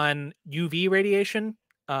on UV radiation,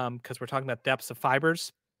 because we're talking about depths of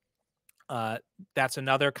fibers. That's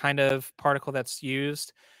another kind of particle that's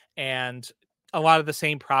used, and a lot of the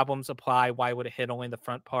same problems apply. Why would it hit only the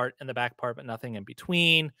front part and the back part, but nothing in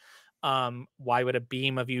between? Why would a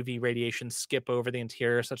beam of UV radiation skip over the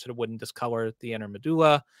interior such that it wouldn't discolor the inner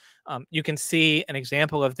medulla? You can see an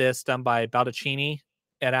example of this done by Baldacchini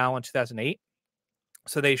et al. In 2008.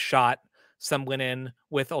 So they shot some linen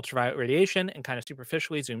with ultraviolet radiation and kind of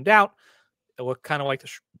superficially zoomed out. It looked kind of like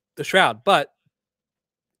the shroud, but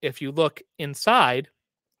if you look inside,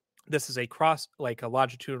 this is a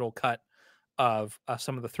longitudinal cut of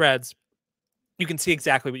some of the threads. You can see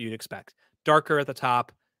exactly what you'd expect. Darker at the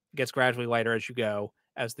top, gets gradually lighter as you go,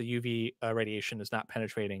 as the UV radiation is not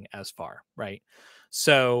penetrating as far, right?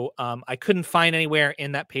 So I couldn't find anywhere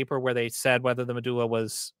in that paper where they said whether the medulla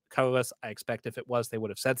was colorless. I expect if it was, they would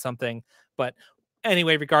have said something. But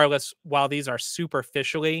anyway, regardless, while these are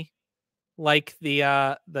superficially like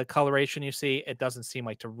the coloration you see, it doesn't seem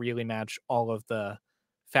like to really match all of the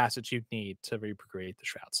facets you'd need to recreate the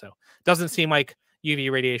shroud. So it doesn't seem like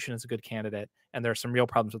UV radiation is a good candidate, and there are some real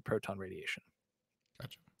problems with proton radiation.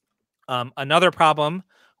 Gotcha. Another problem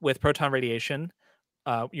with proton radiation,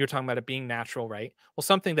 you're talking about it being natural, right? Well,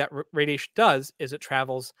 something that radiation does is it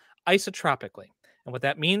travels isotropically. And what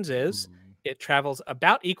that means is it travels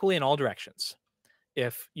about equally in all directions.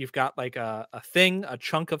 If you've got like a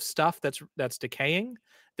chunk of stuff that's decaying,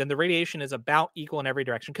 then the radiation is about equal in every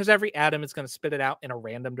direction, because every atom is going to spit it out in a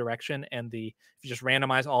random direction. And if you just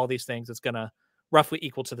randomize all these things, it's going to roughly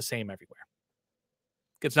equal to the same everywhere.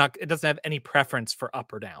 It doesn't have any preference for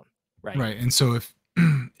up or down, right? Right. And so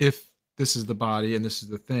if this is the body and this is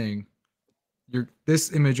the thing,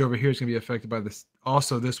 this image over here is going to be affected by this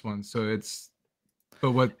one. So it's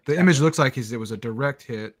But what the image looks like is it was a direct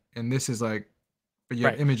hit, and this is like, but you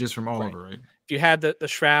have Right. images from all Right. over, right? If you had the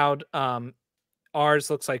shroud, ours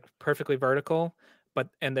looks like perfectly vertical, but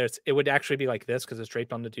it would actually be like this because it's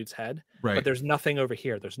draped on the dude's head. But Right. there's nothing over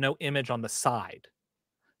here. There's no image on the side.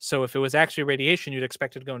 So if it was actually radiation, you'd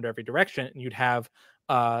expect it to go into every direction, and you'd have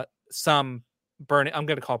some burning. I'm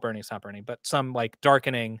going to call it burning, it's not burning, but some like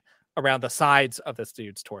darkening around the sides of this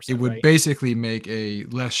dude's torso. It would right? basically make a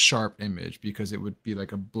less sharp image because it would be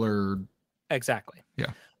like a blurred. Exactly.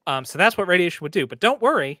 Yeah. So that's what radiation would do. But don't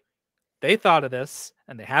worry, they thought of this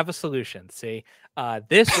and they have a solution. See,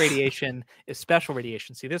 this radiation is special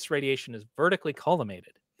radiation. See, this radiation is vertically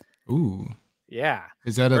collimated. Ooh. Yeah.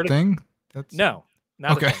 Is that a thing? That's No,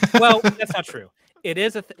 not okay. a thing. Well, that's not true. It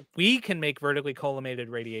is we can make vertically collimated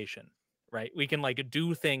radiation, right? We can like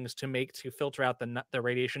do things to filter out the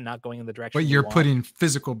radiation not going in the direction. But we you're want. putting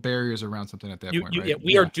physical barriers around something at that point, right? Yeah,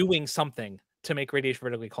 we are doing something to make radiation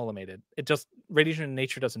vertically collimated. Radiation in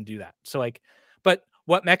nature doesn't do that. So like, but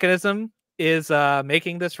what mechanism is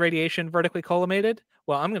making this radiation vertically collimated?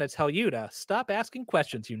 Well, I'm going to tell you to stop asking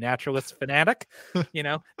questions, you naturalist fanatic.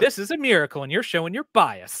 This is a miracle, and you're showing your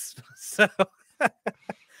bias. So,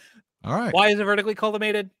 all right. Why is it vertically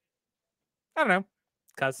collimated? I don't know.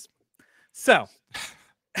 Cause. So,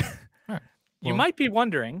 right. You might be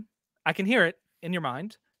wondering. I can hear it in your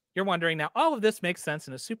mind. You're wondering now. All of this makes sense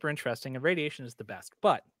and is super interesting, and radiation is the best.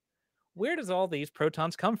 But where does all these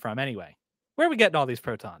protons come from anyway? Where are we getting all these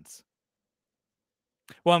protons?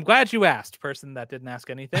 Well, I'm glad you asked, person that didn't ask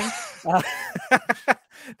anything. I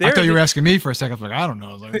thought you were asking me for a second. Like, I don't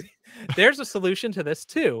know. There's a solution to this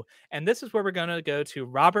too. And this is where we're going to go to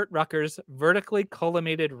Robert Rucker's vertically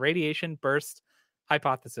collimated radiation burst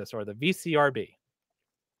hypothesis, or the VCRB.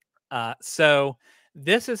 So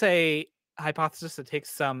this is a hypothesis that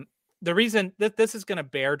takes the reason that this is going to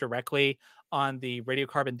bear directly on the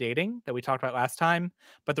radiocarbon dating that we talked about last time.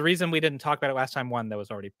 But the reason we didn't talk about it last time, one, that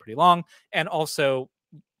was already pretty long. And also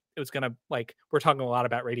it was going to we're talking a lot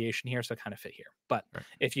about radiation here, so kind of fit here. But right.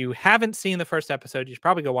 If you haven't seen the first episode, you should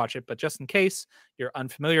probably go watch it. But just in case you're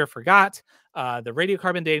unfamiliar, forgot, the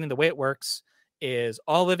radiocarbon dating, the way it works is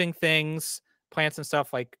all living things, plants and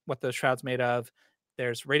stuff, like what the shroud's made of,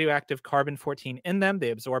 there's radioactive carbon-14 in them.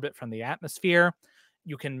 They absorb it from the atmosphere.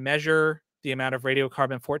 You can measure the amount of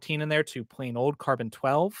radiocarbon-14 in there to plain old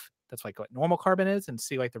carbon-12. That's like what normal carbon is, and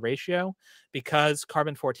see like the ratio. Because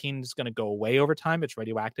carbon-14 is going to go away over time. It's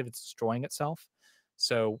radioactive. It's destroying itself.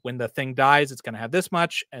 So when the thing dies, it's going to have this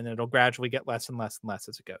much, and it'll gradually get less and less and less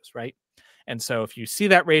as it goes, right? And so if you see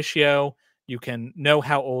that ratio, you can know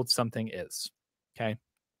how old something is, okay?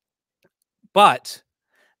 But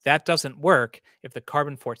that doesn't work if the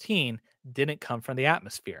carbon-14 didn't come from the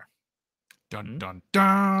atmosphere. Dun, dun,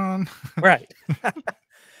 dun. Right.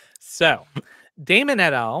 So Damon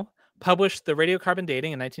et al. Published the radiocarbon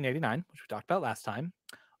dating in 1989, which we talked about last time.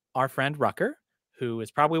 Our friend Rucker, who is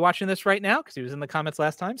probably watching this right now because he was in the comments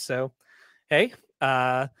last time. So, hey,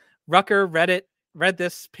 Rucker read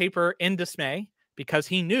this paper in dismay because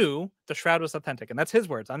he knew the shroud was authentic. And that's his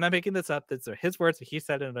words. I'm not making this up. These are his words that he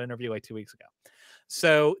said in an interview like 2 weeks ago.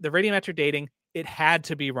 So the radiometric dating, it had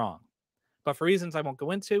to be wrong. But for reasons I won't go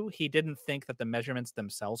into, he didn't think that the measurements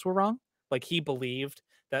themselves were wrong. Like, he believed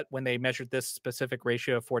that when they measured this specific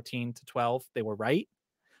ratio of 14 to 12, they were right.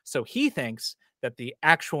 So he thinks that the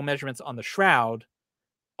actual measurements on the shroud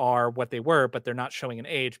are what they were, but they're not showing an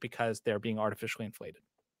age because they're being artificially inflated.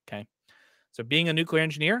 Okay. So being a nuclear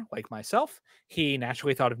engineer like myself, he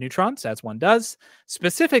naturally thought of neutrons, as one does.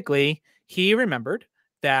 Specifically, he remembered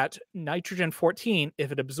that nitrogen 14,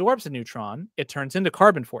 if it absorbs a neutron, it turns into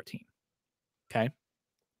carbon 14. Okay.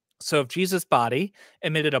 So if Jesus' body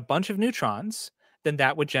emitted a bunch of neutrons, then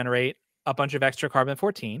that would generate a bunch of extra carbon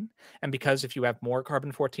 14. And because if you have more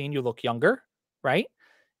carbon 14, you look younger, right?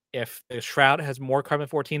 If the shroud has more carbon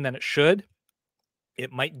 14 than it should,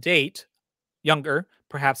 it might date younger,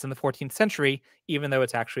 perhaps in the 14th century, even though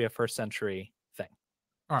it's actually a first century thing.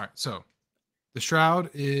 All right. So the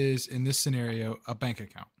shroud is, in this scenario, a bank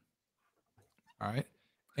account. All right.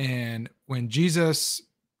 And when Jesus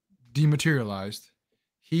dematerialized,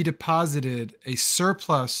 he deposited a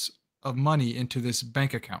surplus of money into this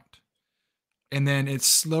bank account. And then it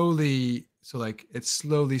slowly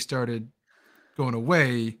started going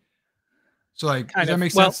away. So like, does that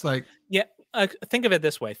make sense? Like, yeah, think of it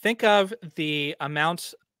this way. Think of the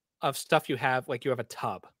amount of stuff you have, like you have a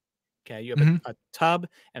tub. Okay. You have a tub,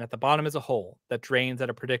 and at the bottom is a hole that drains at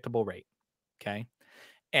a predictable rate. Okay.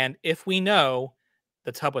 And if we know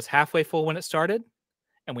the tub was halfway full when it started,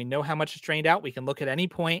 and we know how much is drained out, we can look at any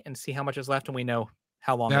point and see how much is left, and we know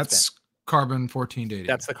how long it's been. carbon-14 dating.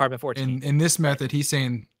 That's the carbon-14. In this method, he's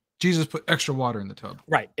saying Jesus put extra water in the tub.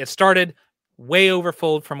 Right. It started way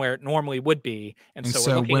overfilled from where it normally would be, and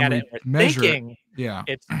so we're looking at it and we're thinking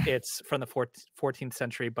it's from the 14th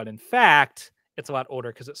century, but in fact it's a lot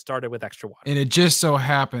older because it started with extra water. And it just so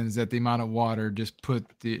happens that the amount of water just put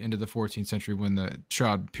into the 14th century when the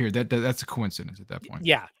shroud appeared. That's a coincidence at that point.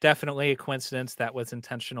 Yeah, definitely a coincidence that was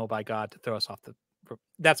intentional by God to throw us off the.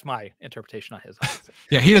 That's my interpretation on his.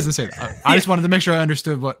 Yeah, he doesn't say that. I just wanted to make sure I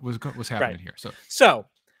understood what was happening here. So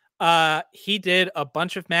he did a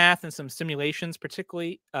bunch of math and some simulations.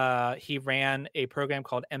 Particularly, he ran a program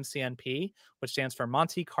called MCNP, which stands for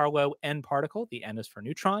Monte Carlo N particle. The N is for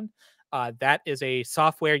neutron. That is a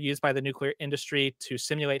software used by the nuclear industry to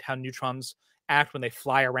simulate how neutrons act when they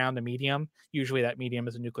fly around a medium. Usually that medium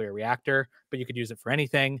is a nuclear reactor, but you could use it for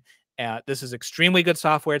anything. This is extremely good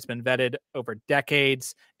software. It's been vetted over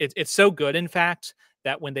decades. It's so good, in fact,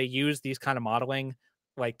 that when they use these kind of modeling,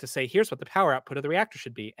 like to say, here's what the power output of the reactor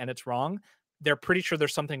should be, and it's wrong, they're pretty sure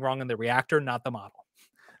there's something wrong in the reactor, not the model.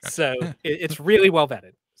 So it's really well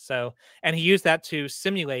vetted. So, and he used that to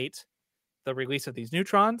simulate the release of these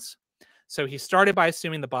neutrons. So he started by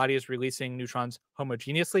assuming the body is releasing neutrons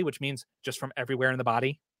homogeneously, which means just from everywhere in the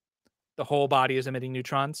body. The whole body is emitting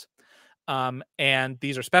neutrons. And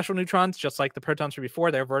these are special neutrons, just like the protons from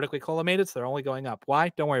before. They're vertically collimated, so they're only going up. Why?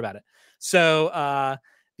 Don't worry about it. So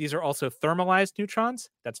these are also thermalized neutrons.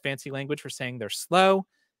 That's fancy language for saying they're slow,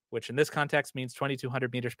 which in this context means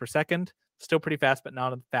 2,200 meters per second. Still pretty fast, but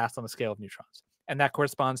not fast on the scale of neutrons. And that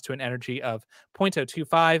corresponds to an energy of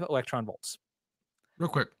 0.025 electron volts. Real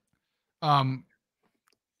quick.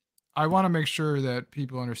 I want to make sure that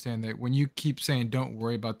people understand that when you keep saying don't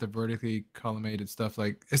worry about the vertically collimated stuff,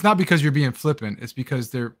 like it's not because you're being flippant, it's because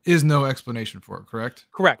there is no explanation for it, correct?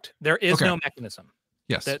 Correct. There is no mechanism.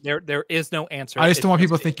 Yes. There is no answer. I just don't want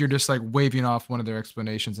people to think you're just like waving off one of their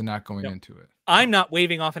explanations and not going into it. I'm not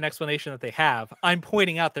waving off an explanation that they have. I'm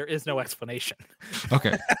pointing out there is no explanation.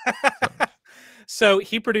 Okay. So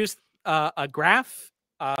he produced a graph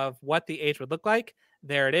of what the age would look like.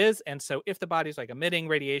 There it is. And so if the body's like emitting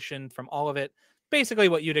radiation from all of it, basically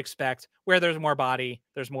what you'd expect, where there's more body,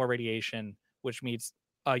 there's more radiation, which means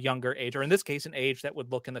a younger age, or in this case, an age that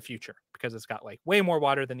would look in the future because it's got like way more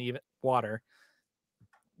water than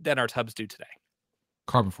our tubs do today.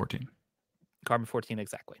 Carbon-14. Carbon-14,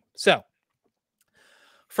 exactly. So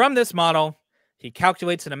from this model, he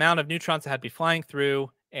calculates an amount of neutrons that had to be flying through,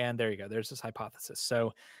 and there you go. There's this hypothesis.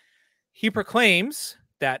 So he proclaims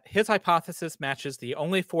that his hypothesis matches the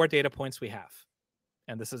only 4 data points we have.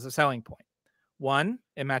 And this is a selling point. 1,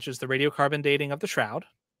 it matches the radiocarbon dating of the shroud,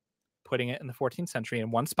 putting it in the 14th century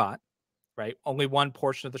in one spot, right? Only one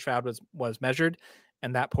portion of the shroud was measured,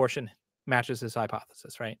 and that portion matches his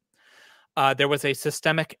hypothesis, right? There was a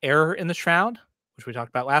systemic error in the shroud, which we talked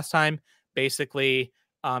about last time. Basically,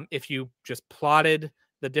 if you just plotted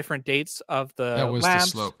the different dates of the that was labs,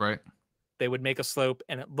 the slope, right? They would make a slope,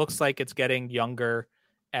 and it looks like it's getting younger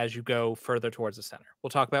as you go further towards the center. We'll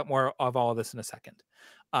talk about more of all of this in a second.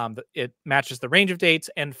 It matches the range of dates.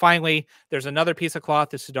 And finally, there's another piece of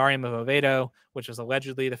cloth, the Sudarium of Oviedo, which is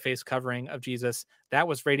allegedly the face covering of Jesus. That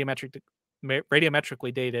was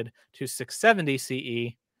radiometrically dated to 670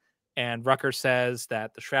 CE. And Rucker says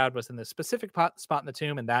that the shroud was in this specific spot in the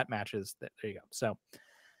tomb, and that matches. There you go. So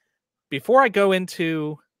before I go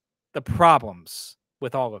into the problems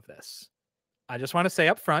with all of this, I just want to say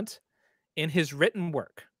up front, in his written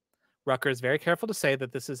work, Rucker is very careful to say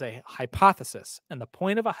that this is a hypothesis, and the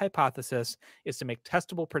point of a hypothesis is to make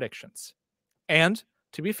testable predictions. And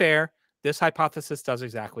to be fair, this hypothesis does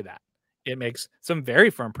exactly that. It makes some very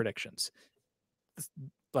firm predictions.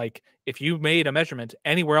 Like if you made a measurement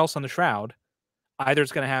anywhere else on the shroud, either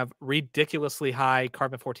it's going to have ridiculously high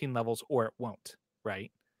carbon-14 levels or it won't,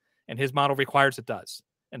 right? And his model requires it does.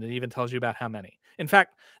 And it even tells you about how many. In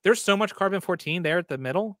fact, there's so much carbon-14 there at the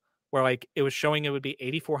middle where like it was showing it would be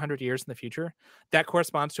 8,400 years in the future. That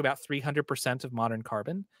corresponds to about 300% of modern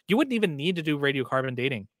carbon. You wouldn't even need to do radiocarbon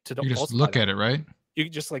dating to just look at it, right? You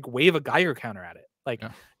could just like wave a Geiger counter at it. Like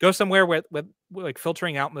go somewhere with like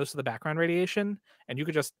filtering out most of the background radiation, and you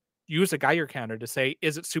could just use a Geiger counter to say,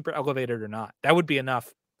 is it super elevated or not? That would be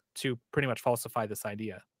enough to pretty much falsify this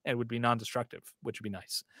idea. And it would be non-destructive, which would be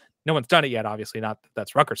nice. No one's done it yet, obviously. Not that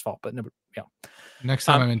that's Rucker's fault, but yeah. Next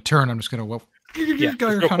time I'm in turn, I'm just gonna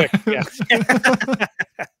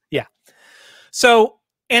yeah. So,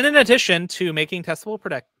 and in addition to making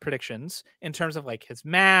testable predictions in terms of like his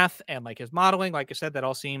math and like his modeling, like I said, that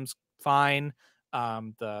all seems fine.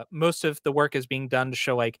 The most of the work is being done to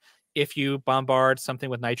show like if you bombard something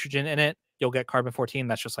with nitrogen in it, you'll get carbon-14.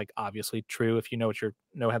 That's just like obviously true if you know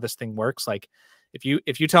how this thing works. Like if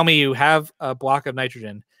you tell me you have a block of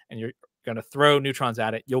nitrogen and you're going to throw neutrons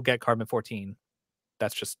at it, you'll get carbon-14.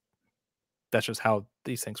 That's just how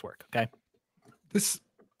these things work. Okay.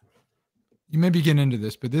 You may be getting into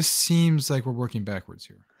this, but this seems like we're working backwards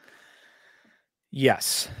here.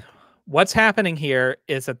 Yes. What's happening here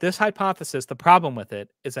is that this hypothesis, the problem with it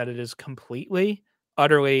is that it is completely,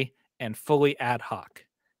 utterly, and fully ad hoc.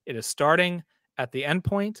 It is starting at the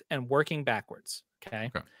endpoint and working backwards.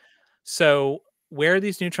 Okay. So where are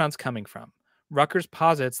these neutrons coming from? Rutgers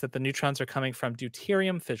posits that the neutrons are coming from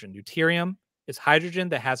deuterium fission. Deuterium is hydrogen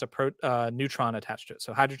that has a neutron attached to it.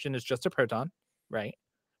 So hydrogen is just a proton, right,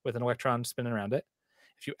 with an electron spinning around it.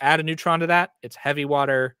 If you add a neutron to that, it's heavy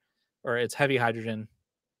water or it's heavy hydrogen.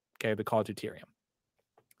 Okay, we call it deuterium.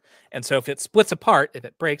 And so if it splits apart, if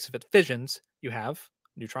it breaks, if it fissions, you have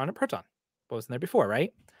neutron and proton. What wasn't there before,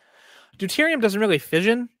 right? Deuterium doesn't really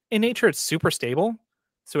fission in nature. It's super stable.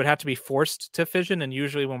 So it'd have to be forced to fission. And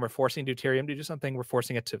usually when we're forcing deuterium to do something, we're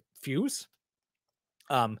forcing it to fuse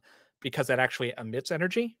because that actually emits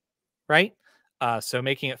energy, right? So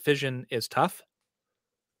making it fission is tough.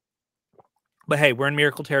 But hey, we're in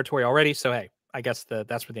miracle territory already. So hey, I guess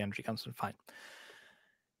that's where the energy comes from. Fine.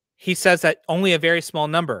 He says that only a very small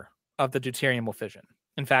number of the deuterium will fission.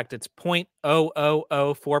 In fact, it's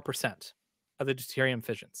 0.0004% of the deuterium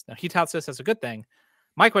fissions. Now, he touts this as a good thing.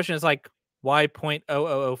 My question is like, why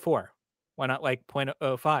 0.0004? Why not like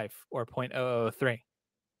 0.05 or 0.003?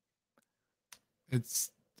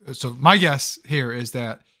 So my guess here is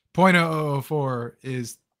that 0.0004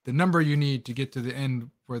 is the number you need to get to the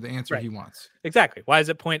end where the answer he wants. Exactly. Why is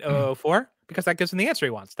it 0.004? Because that gives him the answer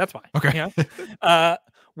he wants. That's why. Okay. You know?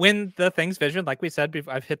 When the thing's fission, like we said,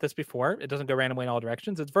 I've hit this before, it doesn't go randomly in all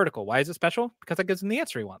directions. It's vertical. Why is it special? Because that gives him the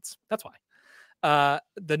answer he wants. That's why.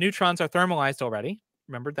 The neutrons are thermalized already.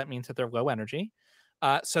 Remember, that means that they're low energy.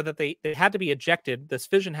 So that they had to be ejected. This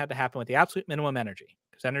fission had to happen with the absolute minimum energy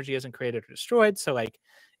because energy isn't created or destroyed. So like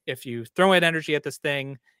if you throw in energy at this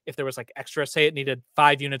thing, if there was like extra, say it needed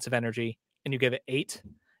 5 units of energy and you give it 8,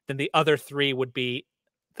 then the other 3 would be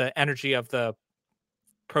the energy of the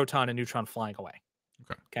proton and neutron flying away.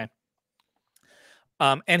 Okay.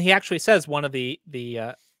 And he actually says one of the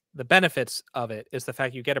benefits of it is the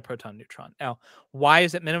fact you get a proton neutron. Now, why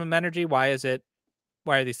is it minimum energy? Why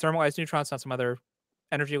are these thermalized neutrons not some other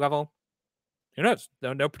energy level? Who knows?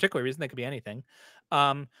 No particular reason. They could be anything.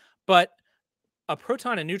 But a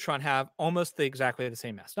proton and neutron have almost exactly the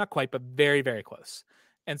same mass. Not quite, but very, very close.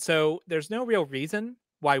 And so there's no real reason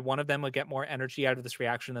why one of them would get more energy out of this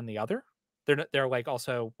reaction than the other. They're like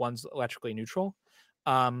also one's electrically neutral.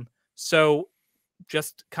 So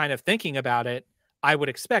just kind of thinking about it, I would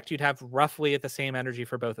expect you'd have roughly at the same energy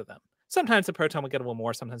for both of them. Sometimes the proton would get a little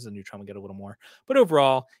more, sometimes the neutron would get a little more. But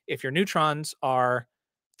overall, if your neutrons are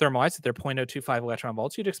thermalized at their 0.025 electron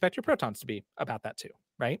volts, you'd expect your protons to be about that too,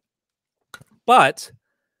 right? But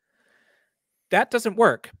that doesn't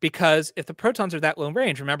work because if the protons are that low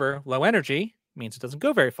range, remember, low energy means it doesn't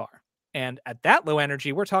go very far. And at that low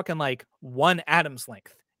energy, we're talking like 1 atom's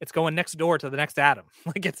length. It's going next door to the next atom.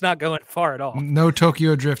 Like it's not going far at all. No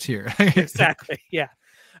Tokyo drift here. Exactly. Yeah.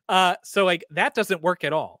 So like that doesn't work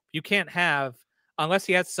at all. You can't have, unless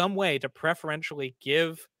he has some way to preferentially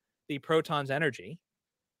give the protons energy,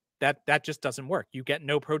 that just doesn't work. You get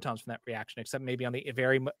no protons from that reaction, except maybe on the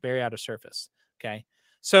very, very outer surface. Okay.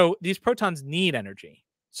 So these protons need energy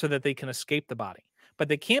so that they can escape the body, but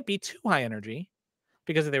they can't be too high energy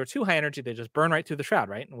because if they were too high energy, they just burn right through the shroud,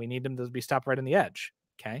 right? And we need them to be stopped right on the edge.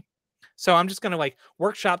 Okay. So I'm just going to like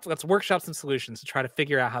let's workshop some solutions to try to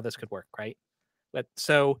figure out how this could work, right?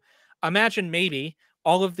 So imagine maybe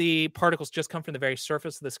all of the particles just come from the very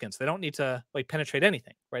surface of the skin. So they don't need to like penetrate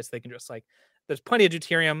anything, right? So they can just like, there's plenty of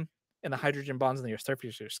deuterium in the hydrogen bonds on the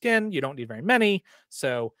surface of your skin. You don't need very many.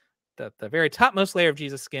 So the very topmost layer of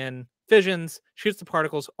Jesus' skin fissions, shoots the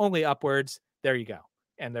particles only upwards. There you go.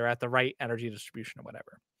 And they're at the right energy distribution or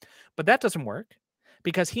whatever. But that doesn't work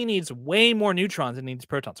because he needs way more neutrons than he needs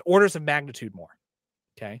protons, orders of magnitude more.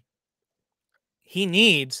 Okay. He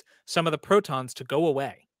needs some of the protons to go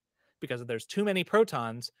away because if there's too many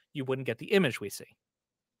protons, you wouldn't get the image we see.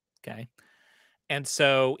 Okay. And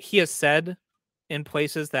so he has said in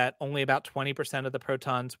places that only about 20% of the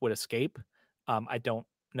protons would escape. I don't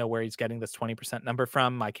know where he's getting this 20% number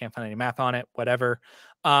from. I can't find any math on it, whatever.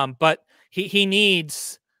 But he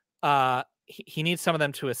needs some of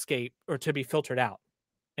them to escape or to be filtered out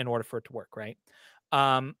in order for it to work, right?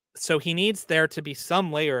 So he needs there to be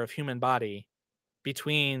some layer of human body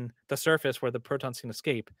between the surface where the protons can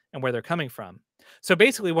escape and where they're coming from. So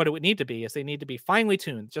basically what it would need to be is they need to be finely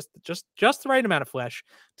tuned, just the right amount of flesh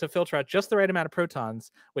to filter out just the right amount of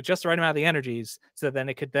protons with just the right amount of the energies, so then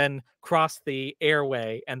it could then cross the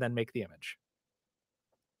airway and then make the image.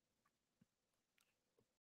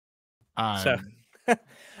 So,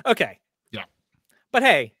 okay. Yeah. But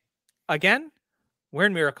hey, again, we're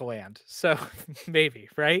in Miracle Land, so maybe,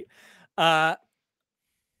 right?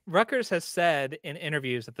 Rutgers has said in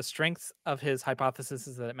interviews that the strength of his hypothesis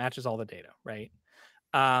is that it matches all the data, right?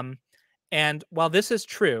 And while this is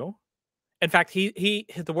true, in fact,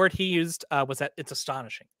 the word he used was that it's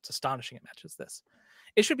astonishing. It's astonishing it matches this.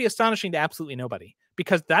 It should be astonishing to absolutely nobody,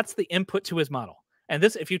 because that's the input to his model. And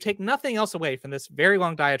this, if you take nothing else away from this very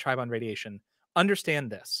long diatribe on radiation, understand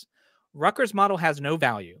this. Rutgers' model has no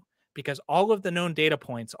value because all of the known data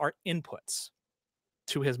points are inputs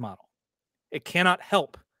to his model. It cannot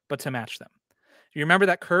help but to match them. You remember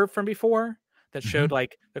that curve from before that showed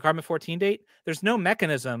like the carbon-14 date? There's no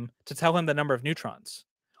mechanism to tell him the number of neutrons.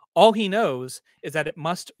 All he knows is that it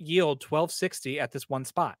must yield 1260 at this one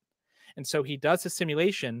spot. And so he does his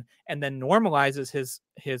simulation and then normalizes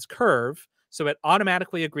his curve so it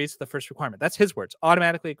automatically agrees to the first requirement. That's his words,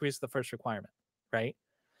 automatically agrees to the first requirement, right?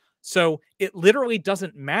 So it literally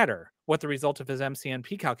doesn't matter what the result of his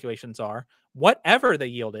MCNP calculations are. Whatever they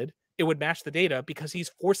yielded, it would match the data because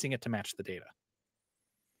he's forcing it to match the data.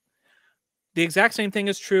 The exact same thing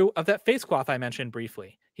is true of that face cloth I mentioned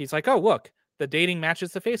briefly. He's like, oh, look, the dating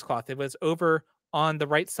matches the face cloth. It was over on the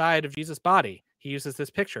right side of Jesus' body. He uses this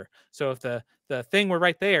picture. So if the thing were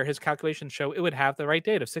right there, his calculations show it would have the right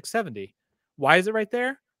date of 670. Why is it right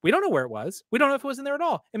there? We don't know where it was. We don't know if it was in there at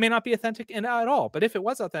all. It may not be authentic at all. But if it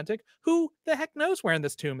was authentic, who the heck knows where in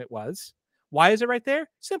this tomb it was? Why is it right there?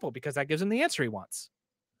 Simple, because that gives him the answer he wants.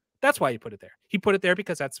 That's why he put it there. He put it there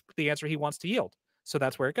because that's the answer he wants to yield. So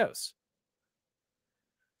that's where it goes.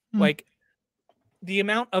 Like the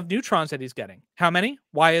amount of neutrons that he's getting. How many?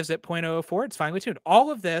 Why is it 0.004? It's finely tuned.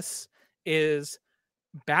 All of this is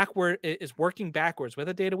working backwards with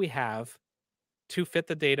the data we have to fit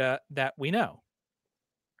the data that we know.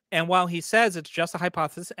 And while he says it's just a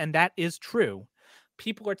hypothesis, and that is true,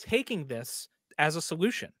 people are taking this as a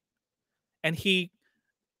solution. And he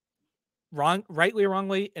rightly or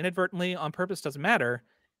wrongly, inadvertently, on purpose, doesn't matter.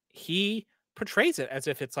 He portrays it as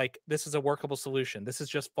if it's like this is a workable solution. This is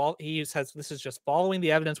just he says this is just following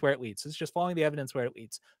the evidence where it leads. This is just following the evidence where it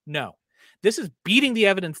leads. No, this is beating the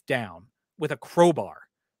evidence down with a crowbar,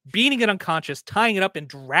 beating it unconscious, tying it up, and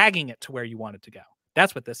dragging it to where you want it to go.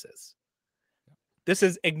 That's what this is. This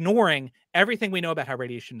is ignoring everything we know about how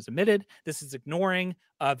radiation is emitted. This is ignoring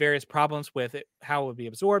various problems with it, how it would be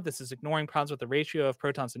absorbed. This is ignoring problems with the ratio of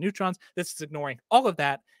protons and neutrons. This is ignoring all of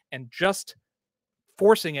that and just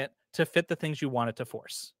forcing it to fit the things you want it to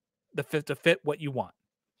force, to fit what you want,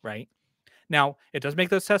 right? Now, it does make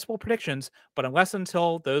those testable predictions, but unless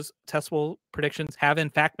until those testable predictions have in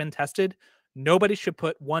fact been tested, nobody should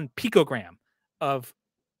put 1 picogram of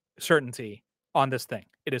certainty on this thing.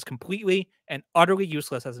 It is completely and utterly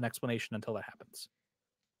useless as an explanation until that happens.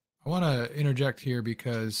 I want to interject here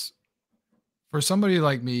because for somebody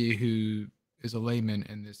like me who is a layman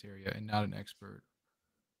in this area and not an expert,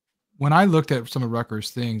 when I looked at some of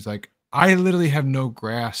Rutgers' things, like I literally have no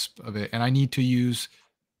grasp of it, and I need to use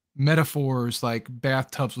metaphors like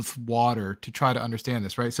bathtubs with water to try to understand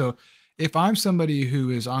this, right? So if I'm somebody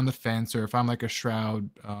who is on the fence, or if I'm like a Shroud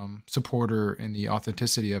supporter in the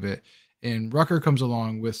authenticity of it, and Rucker comes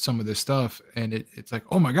along with some of this stuff, and it's like,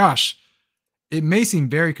 oh my gosh, it may seem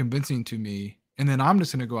very convincing to me, and then I'm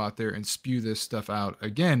just going to go out there and spew this stuff out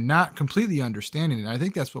again, not completely understanding it. And I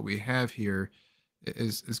think that's what we have here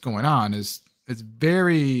is going on. Is it's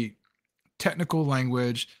very technical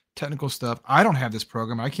language, technical stuff. I don't have this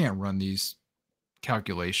program. I can't run these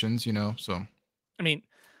calculations, so. I mean,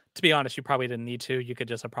 to be honest, you probably didn't need to. You could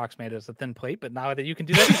just approximate it as a thin plate, but now that you can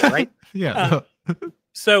do that, either, right? Yeah.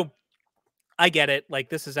 So I get it. Like,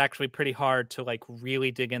 this is actually pretty hard to like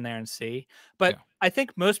really dig in there and see, but yeah. I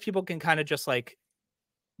think most people can kind of just like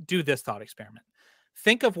do this thought experiment.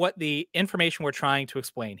 Think of what the information we're trying to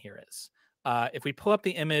explain here is. If we pull up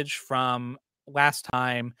the image from last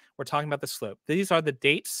time, we're talking about the slope. These are the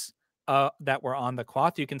dates that were on the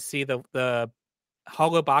cloth. You can see the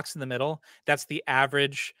hollow box in the middle. That's the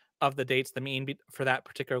average of the dates, the mean for that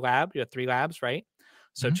particular lab. You have 3 labs, right?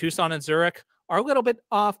 So Tucson and Zurich are a little bit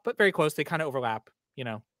off, but very close. They kind of overlap.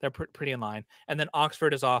 They're pretty in line. And then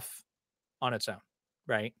Oxford is off on its own,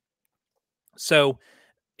 right? So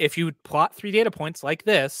if you plot 3 data points like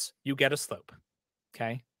this, you get a slope,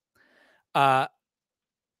 okay? But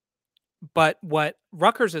what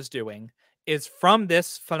Rutgers is doing is from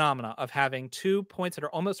this phenomena of having 2 points that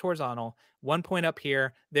are almost horizontal, 1 point up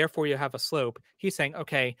here, therefore you have a slope. He's saying,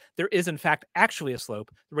 okay, there is in fact actually a slope.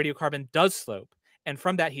 The radiocarbon does slope. And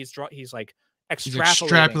from that, he's like He's extrapolating.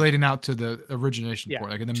 extrapolating out to the origination Yeah,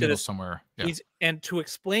 point, like in the to middle this- somewhere. Yeah. And to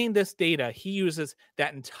explain this data, he uses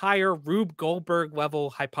that entire Rube Goldberg level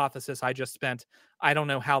hypothesis I just spent, I don't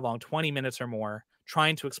know how long, 20 minutes or more,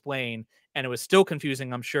 trying to explain. And it was still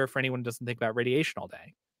confusing, I'm sure, for anyone who doesn't think about radiation all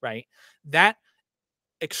day, right? That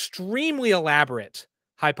extremely elaborate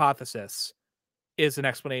hypothesis is an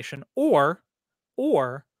explanation. Or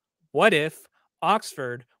what if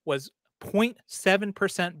Oxford was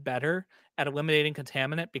 0.7% better at eliminating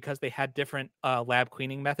contaminant because they had different lab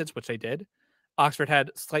cleaning methods, which they did. Oxford had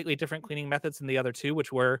slightly different cleaning methods than the other two,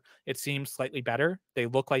 which were, it seems, slightly better. They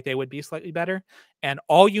look like they would be slightly better. And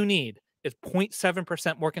all you need is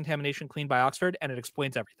 0.7% more contamination cleaned by Oxford, and it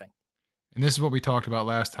explains everything. And this is what we talked about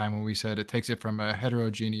last time when we said it takes it from a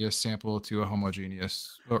heterogeneous sample to a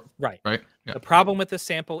homogeneous. Right. Right. Yeah. The problem with this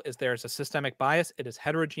sample is there's a systemic bias. It is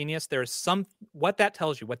heterogeneous. There is what that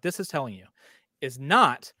tells you, what this is telling you, is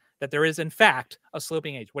not that there is in fact a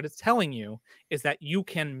sloping age. What it's telling you is that you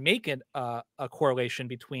can make it a correlation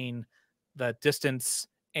between the distance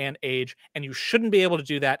and age, and you shouldn't be able to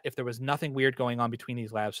do that if there was nothing weird going on between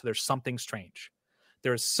these labs. So there's something strange.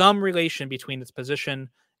 There's some relation between its position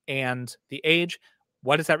and the age.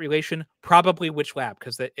 What is that relation? Probably which lab,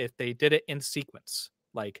 because if they did it in sequence,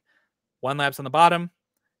 like one lab's on the bottom,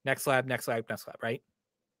 next lab, right?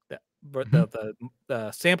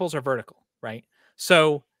 The samples are vertical, right?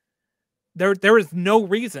 So there is no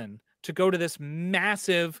reason to go to this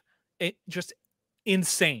massive, just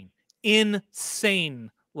insane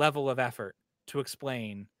level of effort to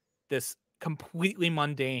explain this completely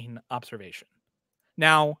mundane observation.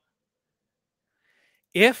 Now,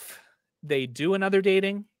 if they do another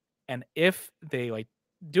dating, and if they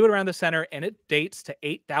do it around the center and it dates to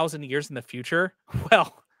 8,000 years in the future,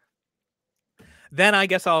 well, then I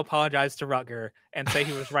guess I'll apologize to Rutger and say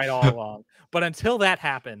he was right all along. But until that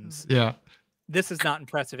happens, Yeah. this is not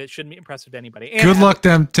impressive. It shouldn't be impressive to anybody. And Good luck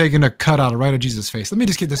them taking a cut out right of Jesus' face. Let me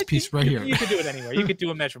just get this piece right here. You could do it anywhere. You could do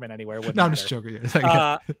a measurement anywhere. No, I'm just joking.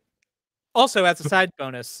 Yeah. Also, as a side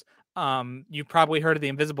bonus, you've probably heard of the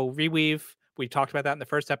invisible reweave. We talked about that in the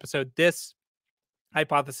first episode. This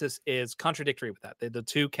hypothesis is contradictory with that. The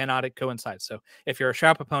two cannot coincide. So if you're a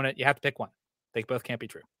Shroud opponent, you have to pick one. They both can't be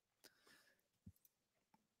true.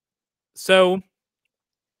 So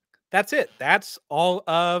that's it. That's all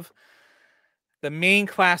of the main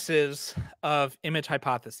classes of image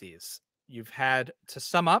hypotheses. You've had, to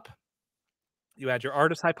sum up, you had your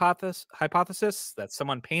artist hypothesis that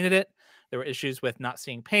someone painted it. There were issues with not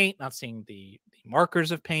seeing paint, not seeing the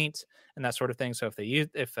markers of paint, and that sort of thing. So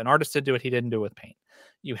if an artist did do it, he didn't do it with paint.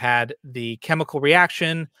 You had the chemical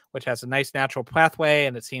reaction, which has a nice natural pathway,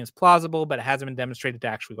 and it seems plausible, but it hasn't been demonstrated to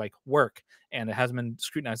actually work, and it hasn't been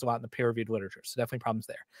scrutinized a lot in the peer-reviewed literature. So definitely problems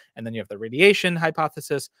there. And then you have the radiation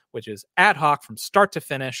hypothesis, which is ad hoc from start to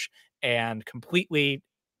finish and completely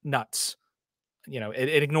nuts.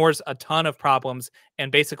 It ignores a ton of problems,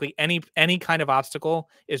 and basically any kind of obstacle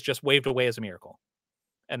is just waved away as a miracle.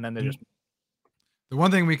 And then they just. The one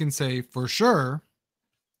thing we can say for sure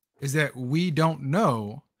is that we don't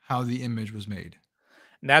know how the image was made.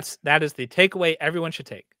 And that is the takeaway everyone should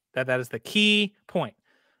take. That is the key point.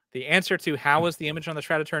 The answer to how was the image on the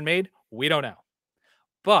Shroud of Turin made, we don't know.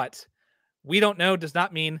 But we don't know does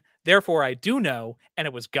not mean, therefore I do know, and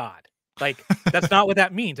it was God. That's not what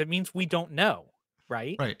that means. It means we don't know,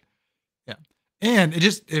 right? Right. Yeah. And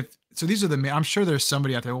these are I'm sure there's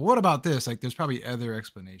somebody out there, well, what about this? There's probably other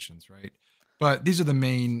explanations, right? But these are the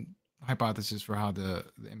main hypotheses for how the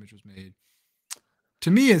image was made.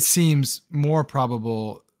 To me, it seems more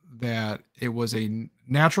probable that it was a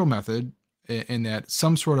natural method and that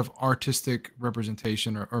some sort of artistic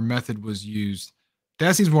representation or method was used.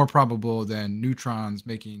 That seems more probable than neutrons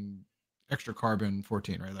making extra carbon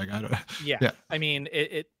 14, right? I don't. Yeah. I mean,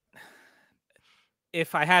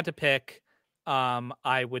 if I had to pick,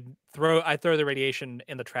 I would throw the radiation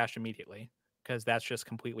in the trash immediately, because that's just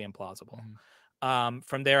completely implausible.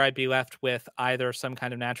 From there, I'd be left with either some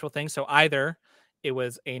kind of natural thing. So either it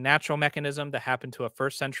was a natural mechanism that happened to a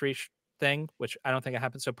first century thing, which I don't think it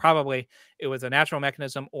happened. So probably it was a natural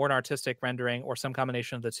mechanism or an artistic rendering or some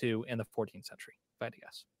combination of the two in the 14th century, if I had to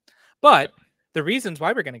guess. But the reasons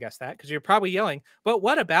why we're going to guess that, because you're probably yelling, but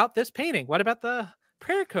what about this painting? What about the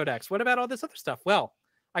Prayer Codex? What about all this other stuff? Well,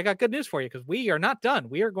 I got good news for you, because we are not done.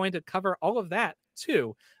 We are going to cover all of that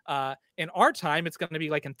too. In our time, it's going to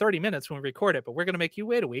be in 30 minutes when we record it, but we're going to make you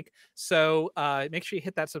wait a week. So make sure you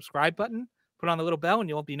hit that subscribe button put on the little bell and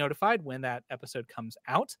you'll be notified when that episode comes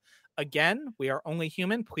out. Again, we are only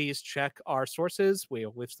human. Please check our sources.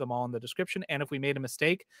 We'll list them all in the description. And if we made a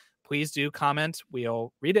mistake, please do comment.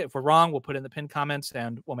 We'll read it. If we're wrong, we'll put it in the pinned comments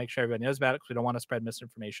and we'll make sure everybody knows about it because we don't want to spread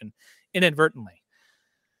misinformation inadvertently.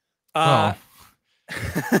 Yeah.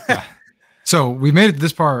 So we made it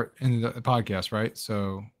this part in the podcast, right?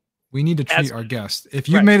 So we need to treat our guests. If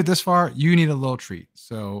you made it this far, you need a little treat.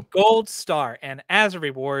 So gold star. And as a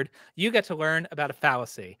reward, you get to learn about a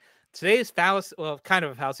fallacy. Today's fallacy, well, kind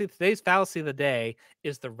of a fallacy. Today's fallacy of the day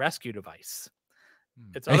is the rescue device.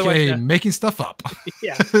 It's otherwise making stuff up.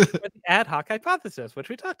 Yeah, the ad hoc hypothesis, which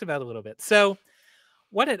we talked about a little bit. So,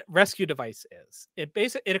 what a rescue device is,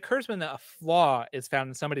 it occurs when a flaw is found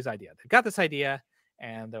in somebody's idea. They've got this idea,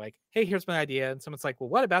 and they're like, "Hey, here's my idea," and someone's like, "Well,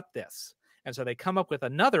 what about this?" And so they come up with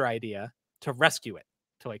another idea to rescue it,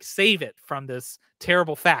 to like save it from this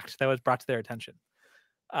terrible fact that was brought to their attention.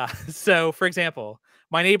 So, for example,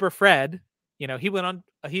 my neighbor Fred,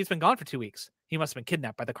 he's been gone for 2 weeks. He must have been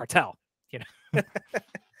kidnapped by the cartel.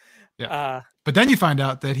 Yeah. But then you find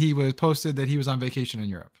out that he was posted that he was on vacation in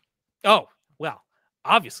Europe. Oh, well,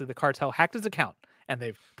 obviously the cartel hacked his account and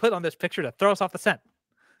they've put on this picture to throw us off the scent.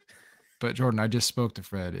 But Jordan, I just spoke to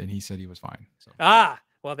Fred and he said he was fine. So.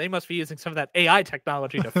 Well, they must be using some of that AI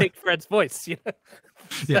technology to fake Fred's voice.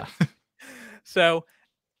 Yeah. So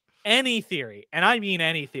any theory, and I mean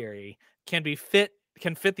any theory, can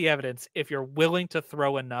fit the evidence if you're willing to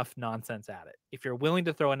throw enough nonsense at it. If you're willing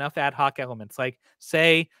to throw enough ad hoc elements, like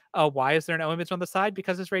say, why is there no image on the side?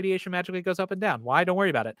 Because this radiation magically goes up and down. Why? Don't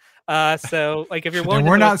worry about it. So like if you're willing, and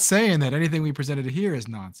we're not saying that anything we presented here is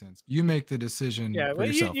nonsense. You make the decision. Yeah, for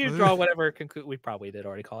yourself. You draw whatever conclusion. We probably did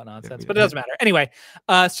already call it nonsense, but it doesn't matter. Anyway,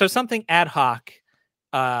 so something ad hoc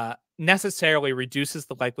necessarily reduces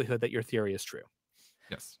the likelihood that your theory is true.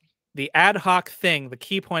 Yes. The ad hoc thing, the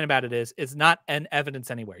key point about it is not an evidence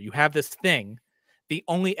anywhere. You have this thing. The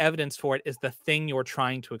only evidence for it is the thing you're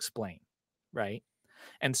trying to explain, right?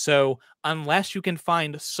 And so unless you can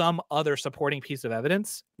find some other supporting piece of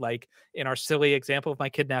evidence, like in our silly example of my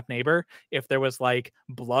kidnapped neighbor, if there was like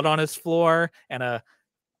blood on his floor and a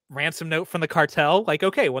ransom note from the cartel, like,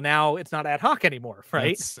 okay, well now it's not ad hoc anymore,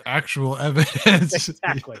 right? It's actual evidence.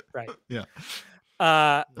 Exactly, right. Yeah.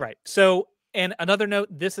 Right. So, and another note,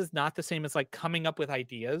 this is not the same as like coming up with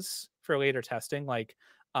ideas for later testing. Like,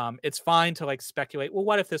 it's fine to like speculate, well,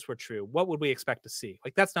 what if this were true? What would we expect to see?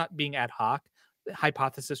 Like, that's not being ad hoc.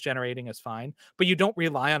 Hypothesis generating is fine, but you don't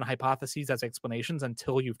rely on hypotheses as explanations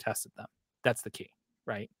until you've tested them. That's the key,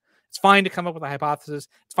 right? It's fine to come up with a hypothesis.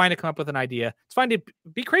 It's fine to come up with an idea. It's fine to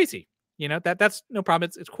be crazy. That's no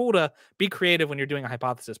problem. It's cool to be creative when you're doing a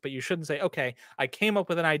hypothesis, but you shouldn't say, okay, I came up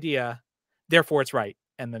with an idea, therefore it's right,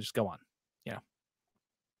 and then just go on.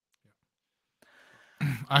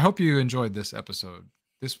 I hope you enjoyed this episode.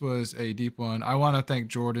 This was a deep one. I want to thank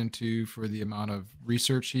Jordan too for the amount of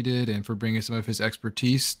research he did and for bringing some of his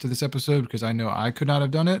expertise to this episode, because I know I could not have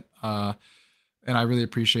done it. And I really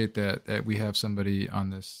appreciate that we have somebody on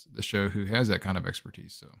the show who has that kind of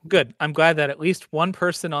expertise. So good. I'm glad that at least one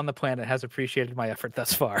person on the planet has appreciated my effort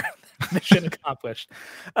thus far. Mission accomplished.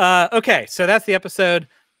 Okay, so that's the episode.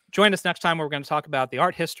 Join us next time where we're going to talk about the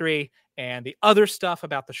art history and the other stuff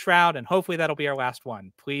about the Shroud, and hopefully that'll be our last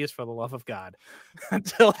one. Please, for the love of God.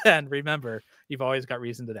 Until then, remember, you've always got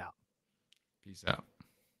reason to doubt. Peace out.